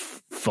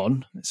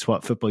fun. It's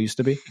what football used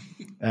to be.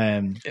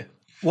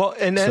 Well,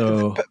 and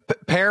so,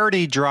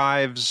 parity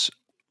drives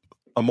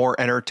a more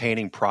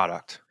entertaining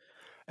product.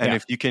 And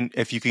if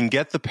you can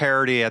get the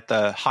parity at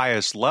the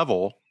highest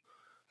level,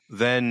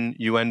 then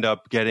you end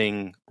up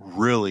getting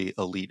really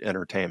elite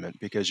entertainment,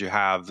 because you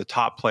have the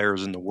top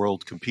players in the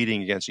world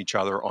competing against each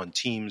other on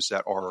teams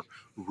that are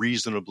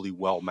reasonably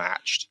well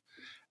matched.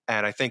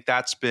 And I think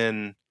that's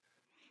been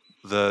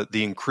the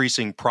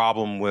increasing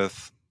problem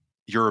with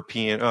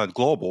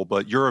global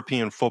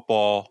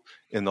football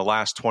in the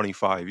last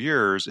 25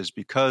 years, is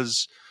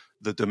because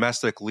the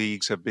domestic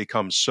leagues have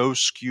become so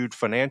skewed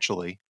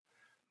financially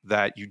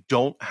that you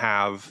don't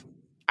have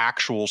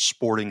actual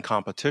sporting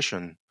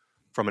competition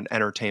from an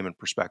entertainment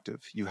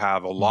perspective. You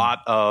have a lot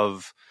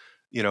of,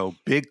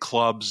 big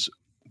clubs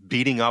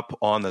beating up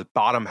on the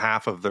bottom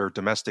half of their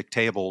domestic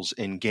tables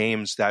in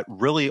games that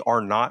really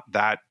are not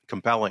that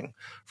compelling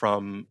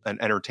from an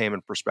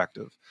entertainment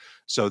perspective.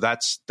 So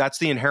that's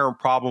the inherent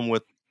problem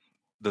with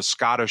the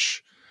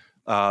Scottish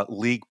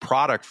league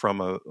product from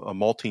a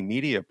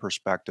multimedia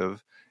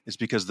perspective, is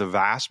because the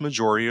vast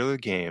majority of the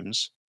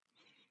games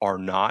are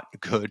not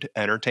good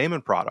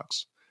entertainment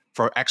products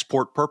for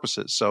export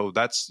purposes. So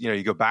that's,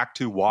 you go back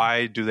to,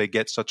 why do they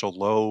get such a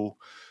low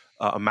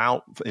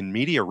amount in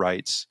media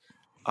rights?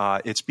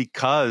 It's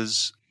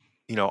because,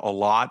 a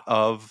lot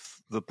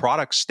of the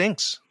product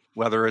stinks,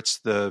 whether it's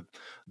the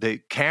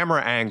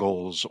camera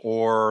angles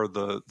or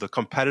the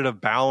competitive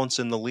balance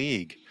in the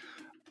league.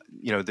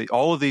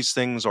 All of these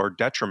things are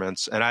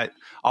detriments. And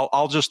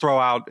I'll just throw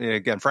out,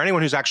 again, for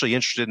anyone who's actually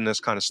interested in this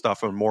kind of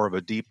stuff and more of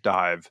a deep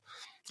dive,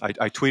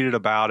 I tweeted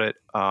about it.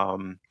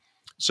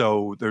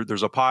 So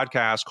there's a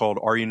podcast called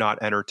Are You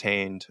Not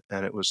Entertained?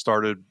 And it was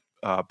started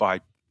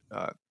by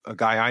a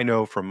guy I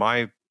know from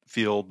my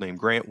field named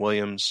Grant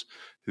Williams,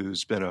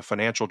 who's been a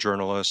financial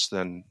journalist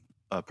and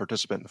a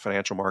participant in the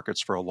financial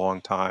markets for a long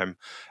time,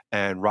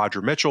 and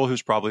Roger Mitchell,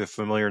 who's probably a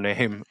familiar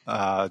name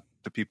to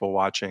people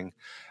watching.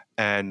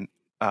 And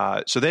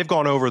so they've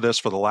gone over this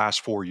for the last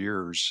 4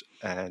 years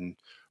and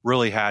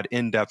really had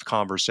in-depth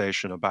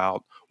conversation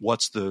about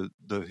what's the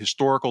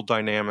historical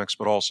dynamics,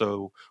 but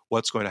also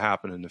what's going to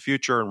happen in the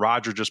future. And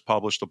Roger just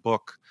published a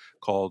book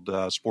called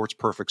Sports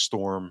Perfect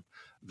Storm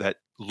that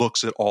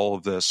looks at all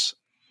of this.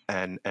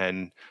 And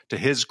to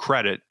his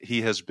credit,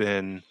 he has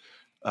been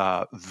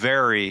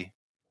very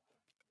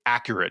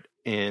accurate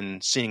in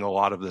seeing a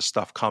lot of this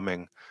stuff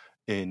coming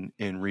in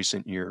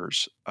recent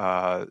years.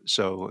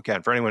 So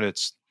again, for anyone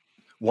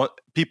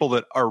people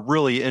that are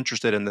really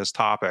interested in this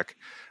topic,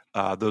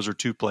 those are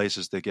two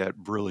places to get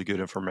really good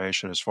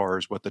information as far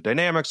as what the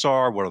dynamics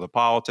are, what are the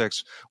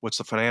politics, what's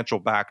the financial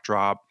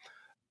backdrop,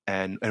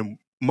 and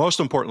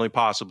most importantly,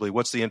 possibly,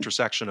 what's the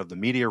intersection of the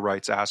media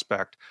rights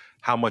aspect,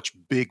 how much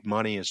big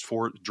money is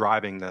for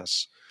driving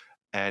this,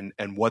 and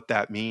what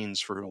that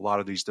means for a lot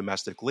of these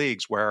domestic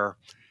leagues where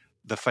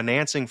the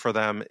financing for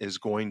them is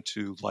going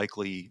to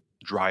likely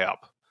dry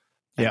up.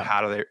 And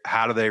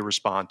how do they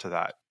respond to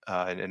that?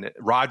 And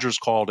Rogers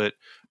called it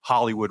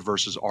Hollywood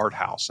versus art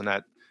house, and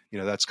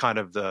that's kind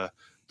of the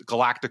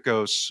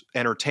Galacticos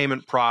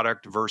entertainment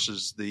product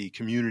versus the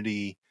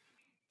community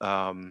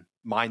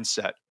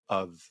mindset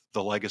of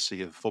the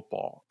legacy of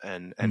football,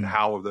 and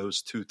how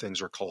those two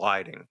things are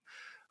colliding.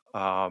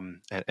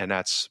 And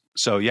that's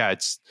so. Yeah,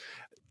 it's.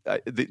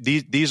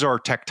 These are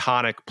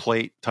tectonic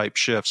plate type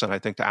shifts, and I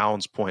think to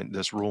Alan's point,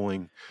 this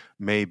ruling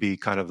may be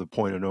kind of the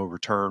point of no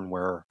return,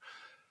 where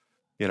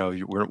you're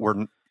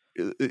going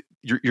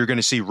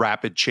to see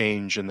rapid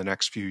change in the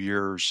next few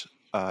years,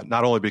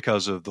 not only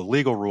because of the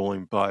legal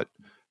ruling, but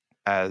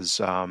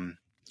as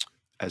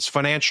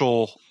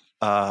financial,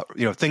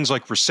 things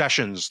like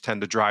recessions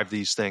tend to drive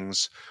these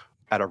things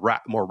at a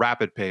more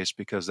rapid pace,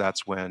 because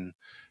that's when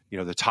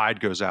the tide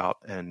goes out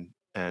and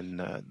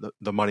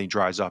the money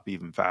dries up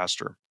even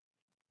faster.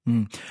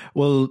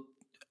 Well,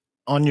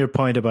 on your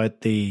point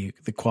about the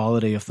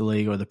quality of the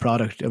league or the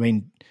product, I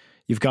mean,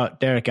 you've got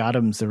Derek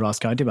Adams, the Ross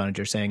County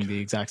manager, saying the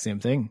exact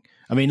same thing.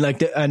 I mean,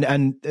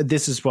 and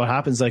this is what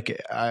happens.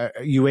 Like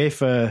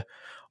UEFA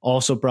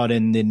also brought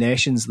in the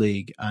Nations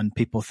League, and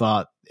people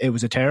thought it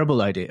was a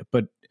terrible idea.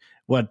 But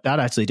what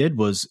that actually did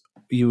was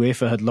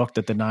UEFA had looked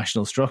at the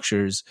national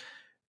structures,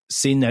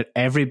 seen that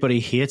everybody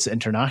hates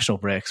international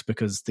breaks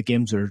because the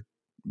games are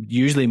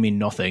usually mean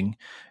nothing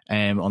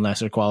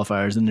unless they're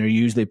qualifiers, and they're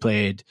usually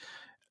played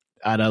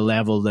at a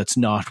level that's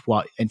not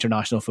what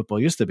international football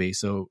used to be.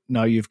 So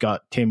now you've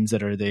got teams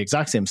that are the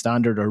exact same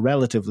standard or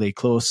relatively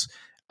close,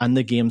 and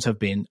the games have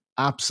been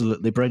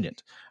absolutely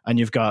brilliant. And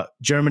you've got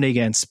Germany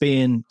against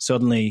Spain,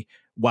 suddenly,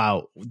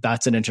 wow,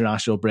 that's an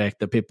international break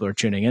that people are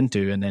tuning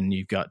into. And then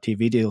you've got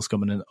TV deals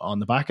coming in on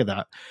the back of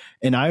that.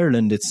 In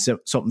Ireland, it's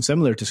something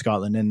similar to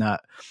Scotland in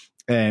that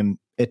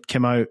it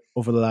came out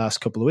over the last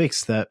couple of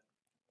weeks that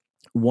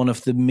one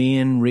of the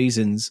main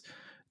reasons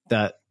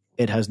that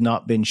it has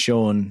not been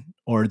shown,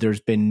 or there's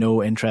been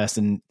no interest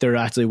in, there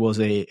actually was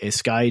a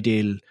Sky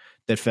deal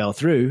that fell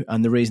through.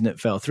 And the reason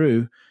it fell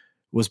through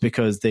was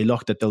because they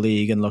looked at the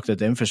league and looked at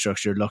the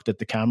infrastructure, looked at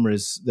the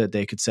cameras that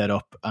they could set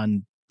up,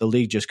 and the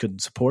league just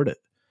couldn't support it.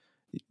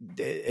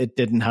 It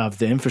didn't have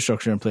the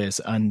infrastructure in place.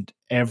 And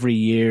every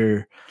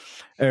year,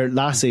 or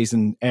last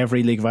season,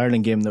 every League of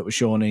Ireland game that was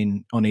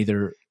shown on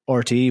either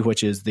RTE,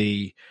 which is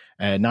the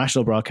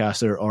national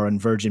broadcaster, or on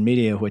Virgin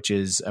Media, which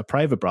is a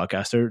private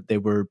broadcaster, they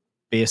were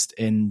based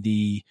in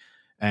the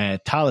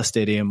Tallaght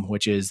Stadium,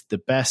 which is the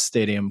best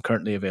stadium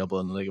currently available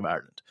in the League of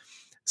Ireland.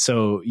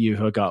 So you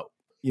have got,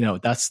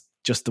 that's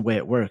just the way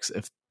it works.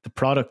 If the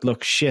product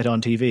looks shit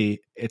on TV,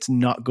 it's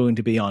not going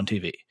to be on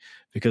TV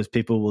because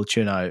people will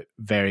tune out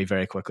very,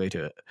 very quickly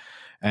to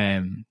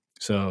it.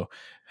 So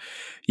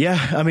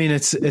yeah, I mean,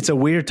 it's a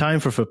weird time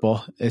for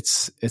football.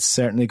 It's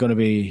certainly going to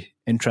be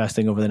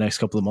interesting over the next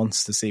couple of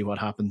months to see what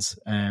happens.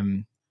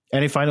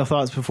 Any final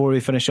thoughts before we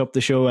finish up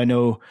the show? I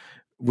know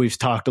we've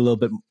talked a little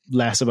bit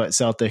less about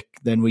Celtic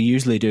than we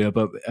usually do,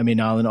 but I mean,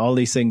 Alan, all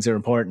these things are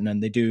important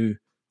and they do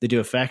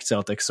affect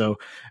Celtic. So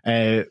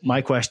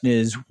my question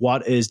is,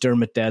 what is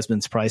Dermot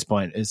Desmond's price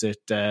point? Is it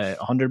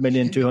 100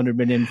 million, 200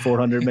 million,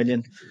 400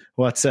 million?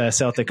 What's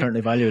Celtic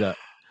currently valued at?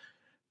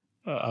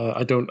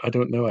 I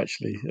don't know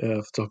actually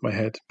off the top of my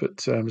head,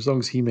 but as long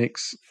as he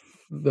makes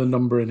the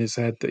number in his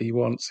head that he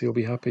wants, he'll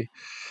be happy.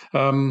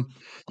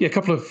 A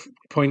couple of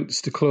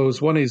points to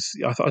close. One is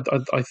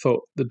I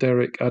thought the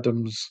Derek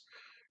Adams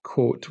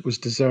quote was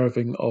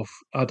deserving of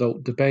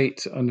adult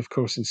debate, and of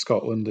course in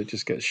Scotland it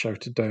just gets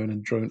shouted down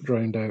and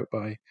drowned out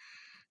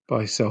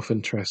by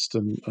self-interest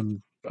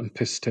and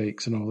piss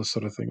takes and all this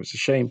sort of thing. It's a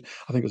shame.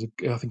 I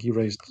think he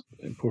raised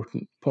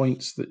important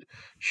points that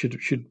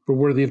were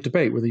worthy of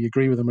debate, whether you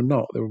agree with them or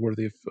not. They were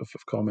worthy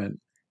of comment.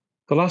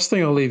 The last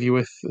thing I'll leave you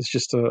with is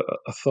just a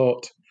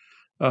thought.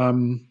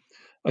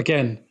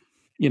 Again,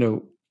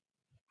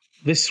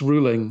 this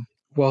ruling,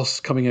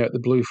 whilst coming out the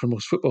blue for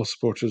most football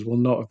supporters, will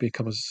not have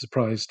become a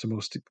surprise to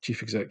most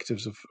chief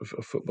executives of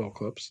football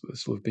clubs.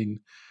 This will have been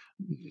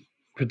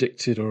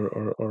predicted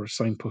or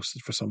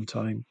signposted for some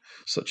time,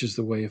 such is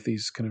the way of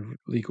these kind of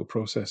legal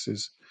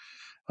processes.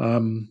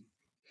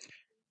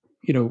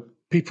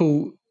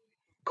 People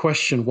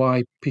question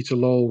why Peter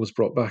Lawwell was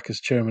brought back as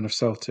chairman of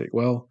Celtic.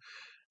 Well,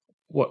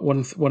 one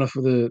of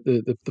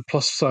the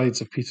plus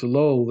sides of Peter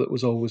Lawwell that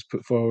was always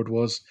put forward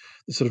was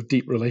the sort of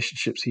deep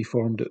relationships he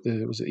formed at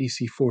the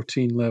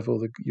EC14 level,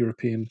 the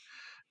European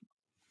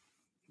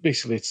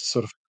basically it's a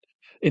sort of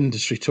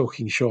industry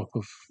talking shop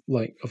of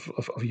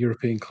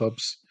European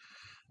clubs,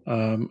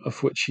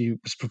 of which he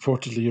was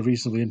purportedly a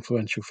reasonably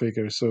influential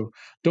figure. So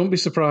don't be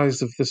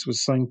surprised if this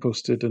was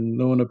signposted and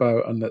known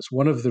about, and that's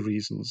one of the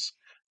reasons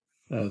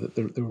that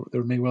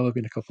there may well have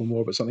been a couple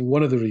more, but certainly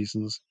one of the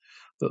reasons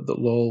that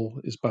Lol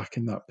is back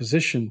in that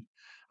position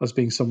as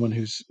being someone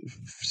who's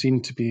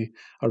seen to be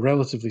a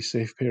relatively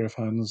safe pair of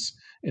hands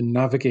in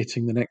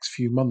navigating the next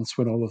few months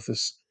when all of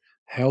this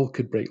hell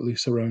could break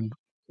loose around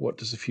what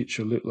does the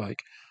future look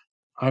like.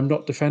 I'm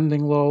not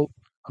defending Lol.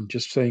 I'm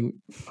just saying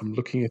I'm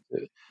looking at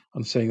it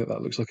and saying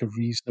that looks like a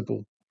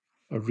reasonable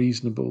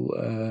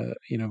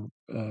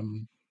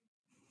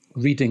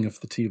reading of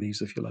the tea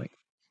leaves, if you like.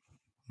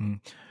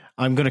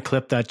 I'm going to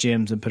clip that,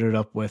 James, and put it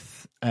up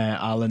with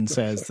Alan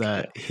says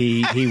that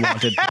he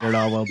wanted Peter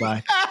Lawwell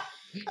back.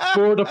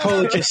 Board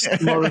apologist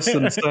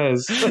Morrison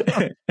says.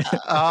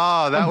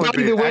 Oh, that would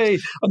be.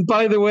 And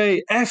by the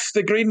way, F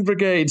the Green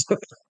Brigade.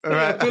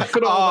 Right.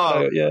 Put all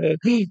that out. Yeah.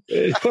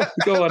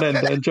 Go on,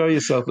 Enda. Enjoy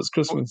yourself. It's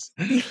Christmas.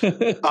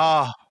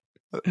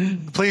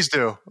 Please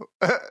do.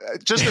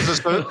 Just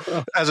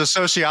as a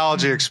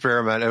sociology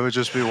experiment, it would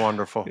just be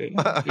wonderful.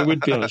 It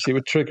would be, actually. It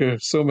would trigger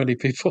so many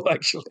people,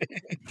 actually.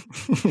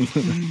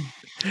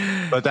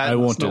 But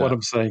that's not what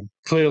I'm saying.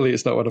 Clearly,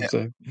 it's not what I'm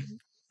saying.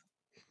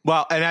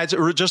 Well, and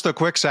just a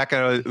quick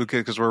second,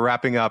 because we're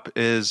wrapping up,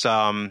 is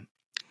I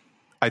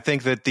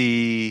think that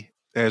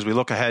as we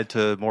look ahead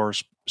to more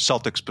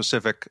Celtic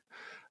specific,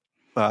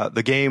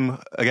 the game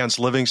against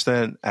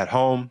Livingston at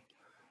home,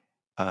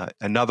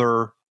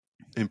 another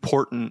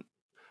important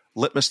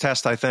litmus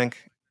test, I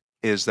think,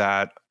 is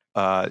that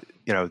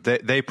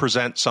they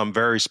present some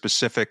very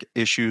specific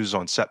issues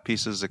on set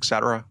pieces, et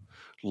cetera,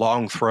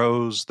 long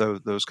throws,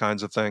 those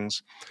kinds of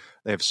things.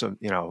 They have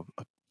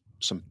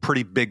some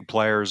pretty big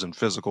players and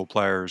physical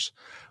players,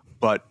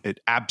 but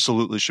it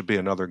absolutely should be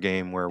another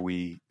game where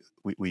we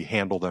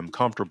handle them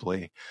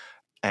comfortably.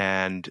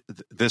 And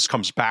this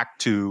comes back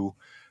to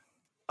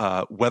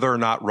whether or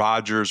not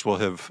Rodgers will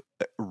have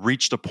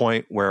reached a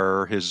point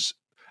where his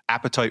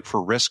appetite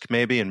for risk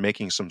maybe and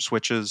making some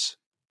switches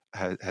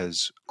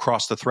has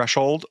crossed the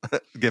threshold,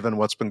 given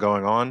what's been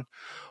going on,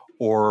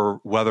 or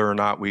whether or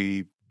not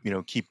we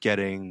keep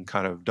getting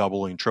kind of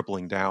doubling,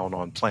 tripling down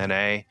on plan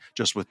A,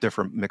 just with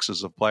different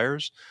mixes of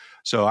players.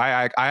 So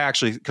I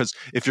actually, because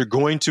if you're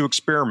going to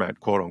experiment,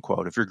 quote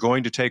unquote, if you're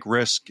going to take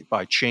risk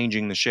by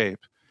changing the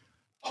shape,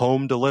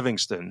 home to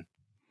Livingston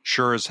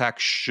sure as heck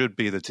should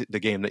be the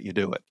game that you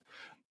do it,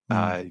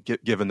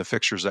 given the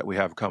fixtures that we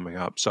have coming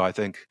up. So I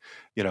think,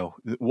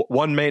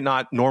 one may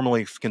not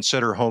normally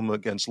consider home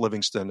against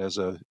Livingston as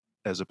a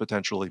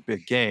potentially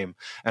big game.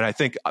 And I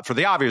think for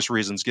the obvious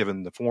reasons,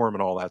 given the form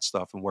and all that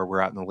stuff and where we're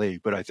at in the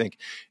league, but I think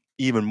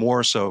even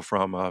more so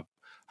from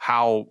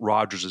how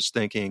Rodgers is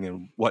thinking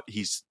and what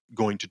he's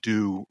going to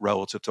do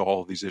relative to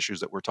all of these issues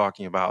that we're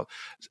talking about,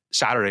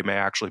 Saturday may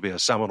actually be a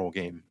seminal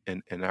game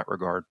in that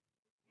regard.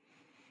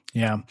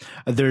 Yeah.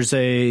 There's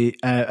a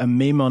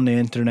meme on the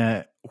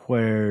internet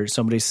where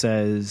somebody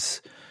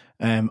says,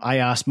 I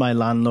asked my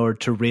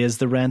landlord to raise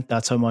the rent.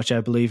 That's how much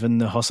I believe in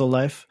the hustle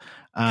life.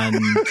 And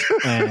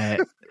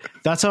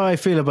that's how I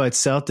feel about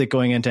Celtic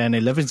going into any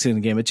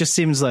Livingston game. It just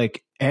seems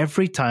like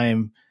every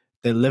time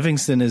that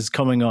Livingston is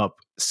coming up,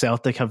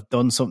 Celtic have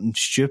done something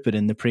stupid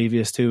in the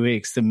previous 2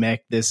 weeks to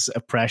make this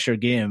a pressure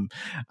game.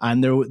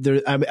 And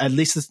at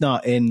least it's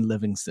not in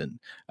Livingston.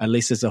 At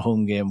least it's a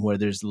home game where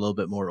there's a little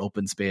bit more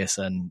open space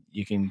and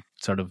you can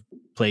sort of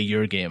play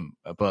your game.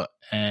 But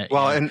and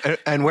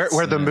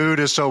where the mood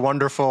is so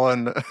wonderful,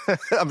 and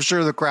I'm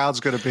sure the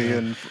crowd's going to be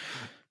in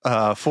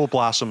full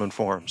blossom and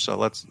form. So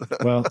let's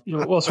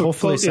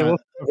hopefully.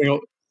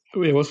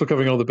 Whilst we're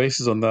covering all the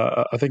bases on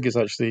that, I think it's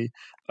going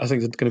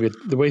to be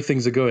the way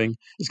things are going.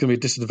 It's going to be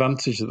a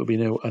disadvantage that there'll be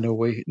no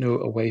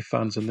away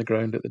fans in the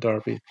ground at the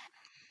derby.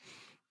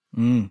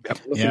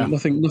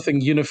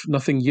 Nothing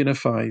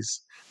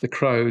unifies the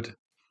crowd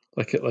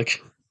like a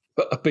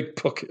big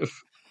pocket of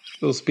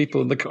those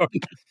people in the corner.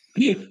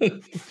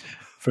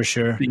 For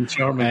sure, being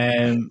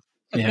charming.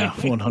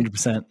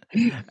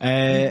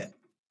 100%.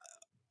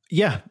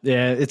 Yeah,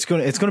 it's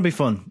going to be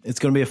fun. It's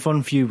going to be a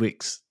fun few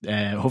weeks.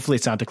 Hopefully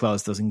Santa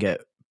Claus doesn't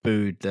get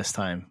booed this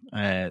time,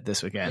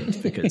 this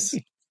weekend, because.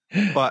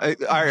 Well,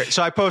 all right.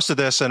 So I posted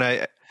this, and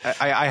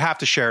I have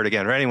to share it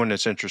again for anyone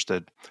that's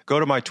interested. Go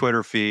to my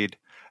Twitter feed,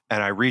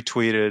 and I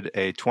retweeted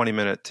a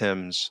 20-minute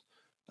Tim's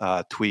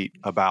tweet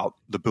about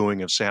the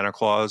booing of Santa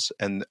Claus,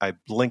 and I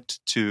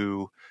linked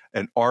to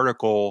an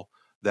article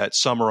that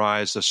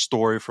summarized a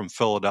story from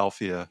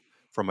Philadelphia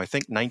from I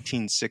think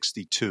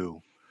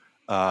 1962.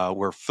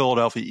 Where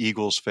Philadelphia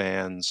Eagles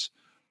fans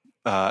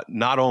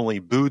not only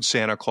booed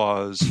Santa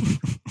Claus,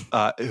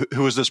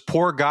 who was this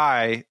poor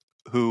guy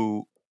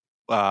who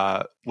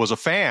was a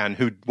fan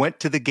who went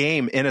to the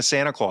game in a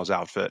Santa Claus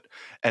outfit,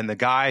 and the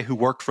guy who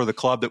worked for the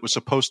club that was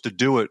supposed to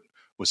do it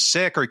was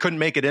sick, or he couldn't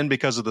make it in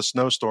because of the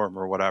snowstorm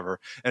or whatever.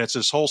 And it's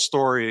this whole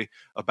story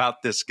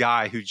about this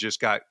guy who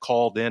just got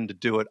called in to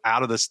do it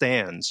out of the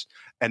stands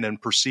and then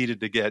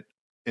proceeded to get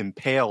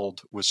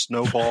impaled with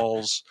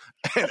snowballs,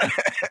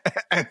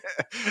 and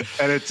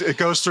it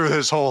goes through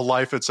his whole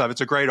life and stuff.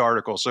 It's a great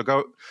article. So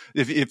go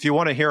if you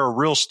want to hear a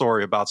real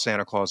story about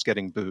Santa Claus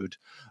getting booed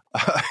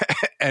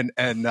and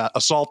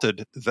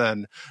assaulted,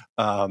 then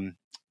go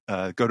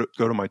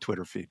to my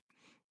Twitter feed.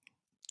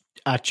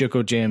 At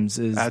Joko James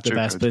is at the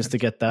Joko best place James. to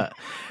get that.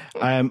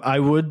 I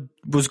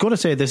was going to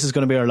say this is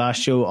going to be our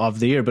last show of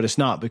the year, but it's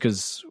not,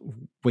 because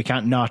we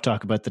can't not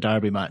talk about the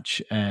Derby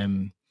match,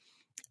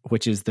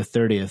 which is the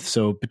 30th.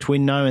 So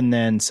between now and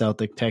then,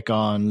 Celtic take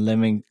on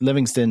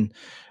Livingston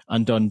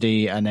and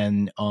Dundee, and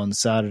then on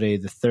Saturday,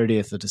 the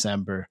 30th of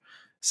December,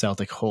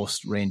 Celtic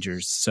host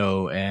Rangers.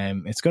 So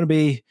it's going to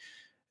be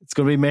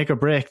make or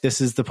break. This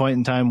is the point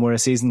in time where a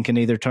season can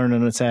either turn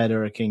on its head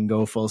or it can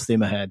go full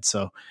steam ahead.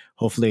 So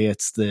hopefully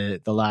it's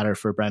the latter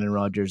for Brendan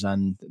Rodgers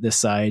and this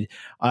side.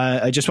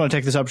 I just want to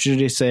take this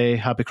opportunity to say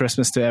happy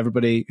Christmas to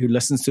everybody who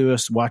listens to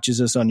us, watches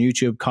us on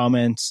YouTube,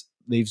 comments,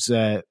 leaves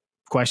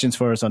questions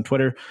for us on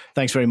Twitter.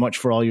 Thanks very much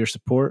for all your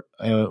support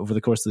over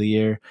the course of the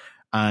year.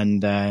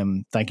 And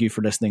thank you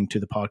for listening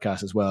to the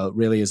podcast as well. It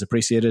really is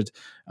appreciated.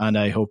 And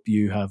I hope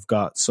you have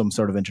got some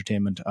sort of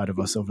entertainment out of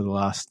us over the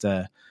last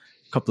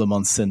couple of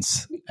months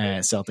since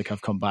Celtic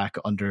have come back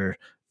under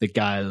the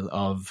guile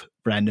of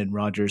Brendan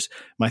Rodgers.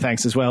 My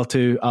thanks as well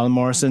to Alan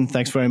Morrison.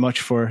 Thanks very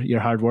much for your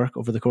hard work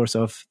over the course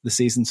of the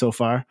season so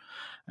far,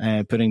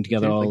 putting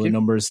together all the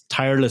numbers.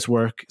 Tireless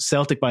work.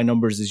 Celtic by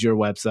Numbers is your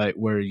website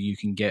where you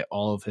can get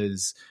all of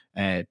his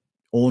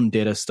own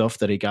data stuff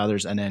that he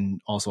gathers, and then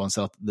also on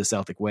the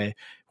Celtic Way,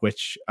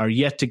 which are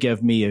yet to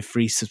give me a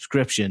free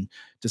subscription,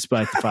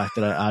 despite the fact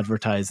that I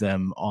advertise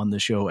them on the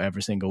show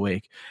every single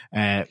week.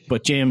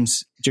 But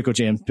Joko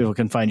James, people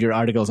can find your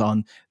articles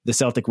on the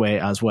Celtic Way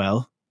as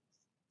well.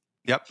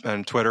 Yep,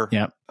 and Twitter.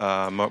 Yep.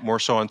 More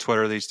so on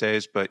Twitter these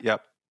days, but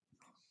yep.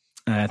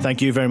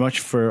 Thank you very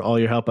much for all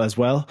your help as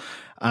well.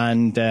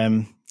 And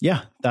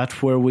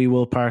that's where we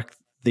will park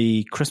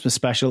the Christmas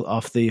special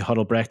of the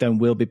Huddle Breakdown.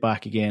 We'll be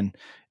back again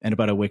in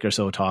about a week or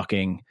so,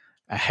 talking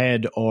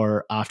ahead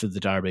or after the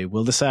Derby.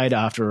 We'll decide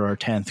after our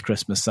 10th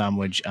Christmas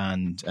sandwich,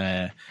 and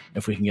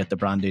if we can get the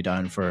brandy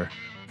down for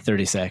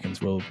 30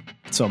 seconds, we'll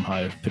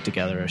somehow put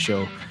together a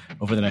show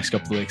over the next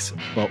couple of weeks.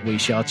 But we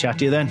shall chat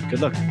to you then.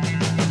 Good luck.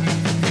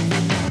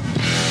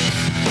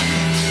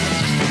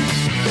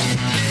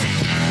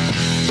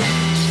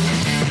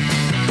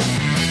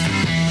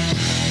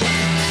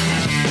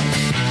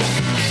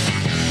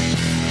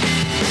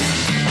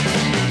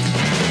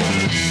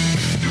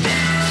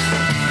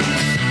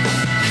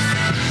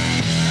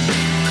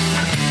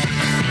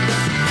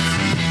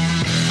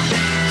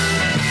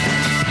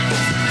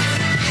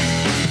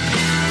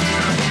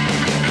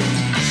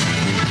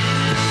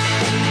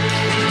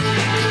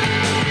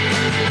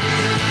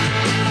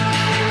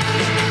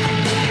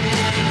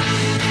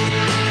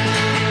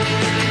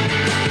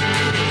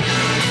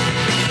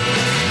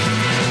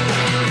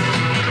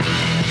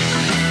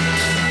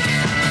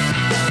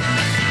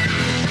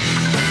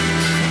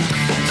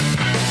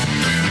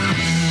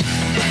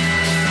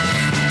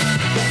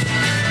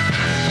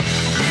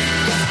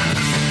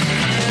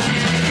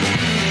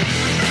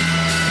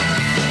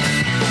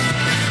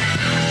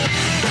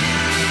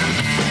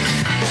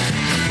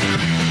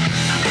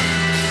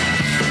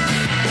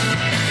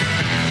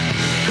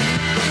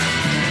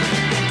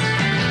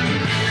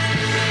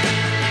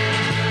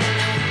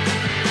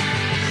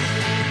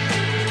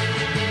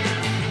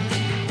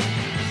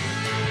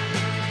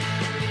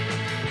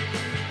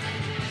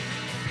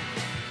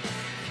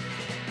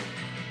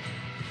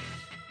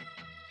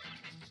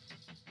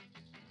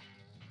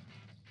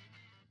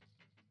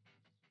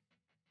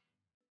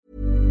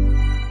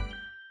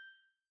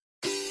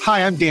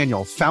 Hi, I'm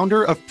Daniel,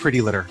 founder of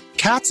Pretty Litter.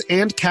 Cats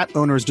and cat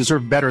owners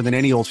deserve better than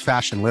any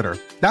old-fashioned litter.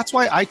 That's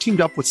why I teamed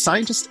up with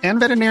scientists and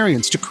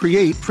veterinarians to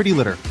create Pretty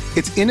Litter.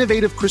 Its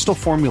innovative crystal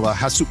formula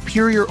has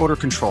superior odor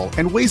control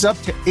and weighs up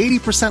to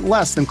 80%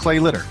 less than clay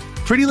litter.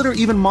 Pretty Litter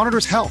even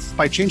monitors health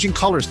by changing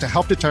colors to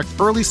help detect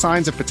early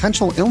signs of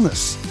potential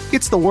illness.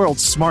 It's the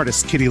world's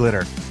smartest kitty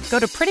litter. Go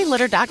to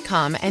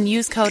prettylitter.com and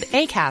use code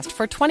ACAST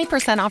for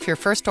 20% off your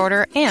first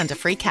order and a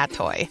free cat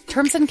toy.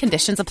 Terms and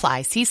conditions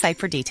apply. See site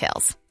for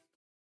details.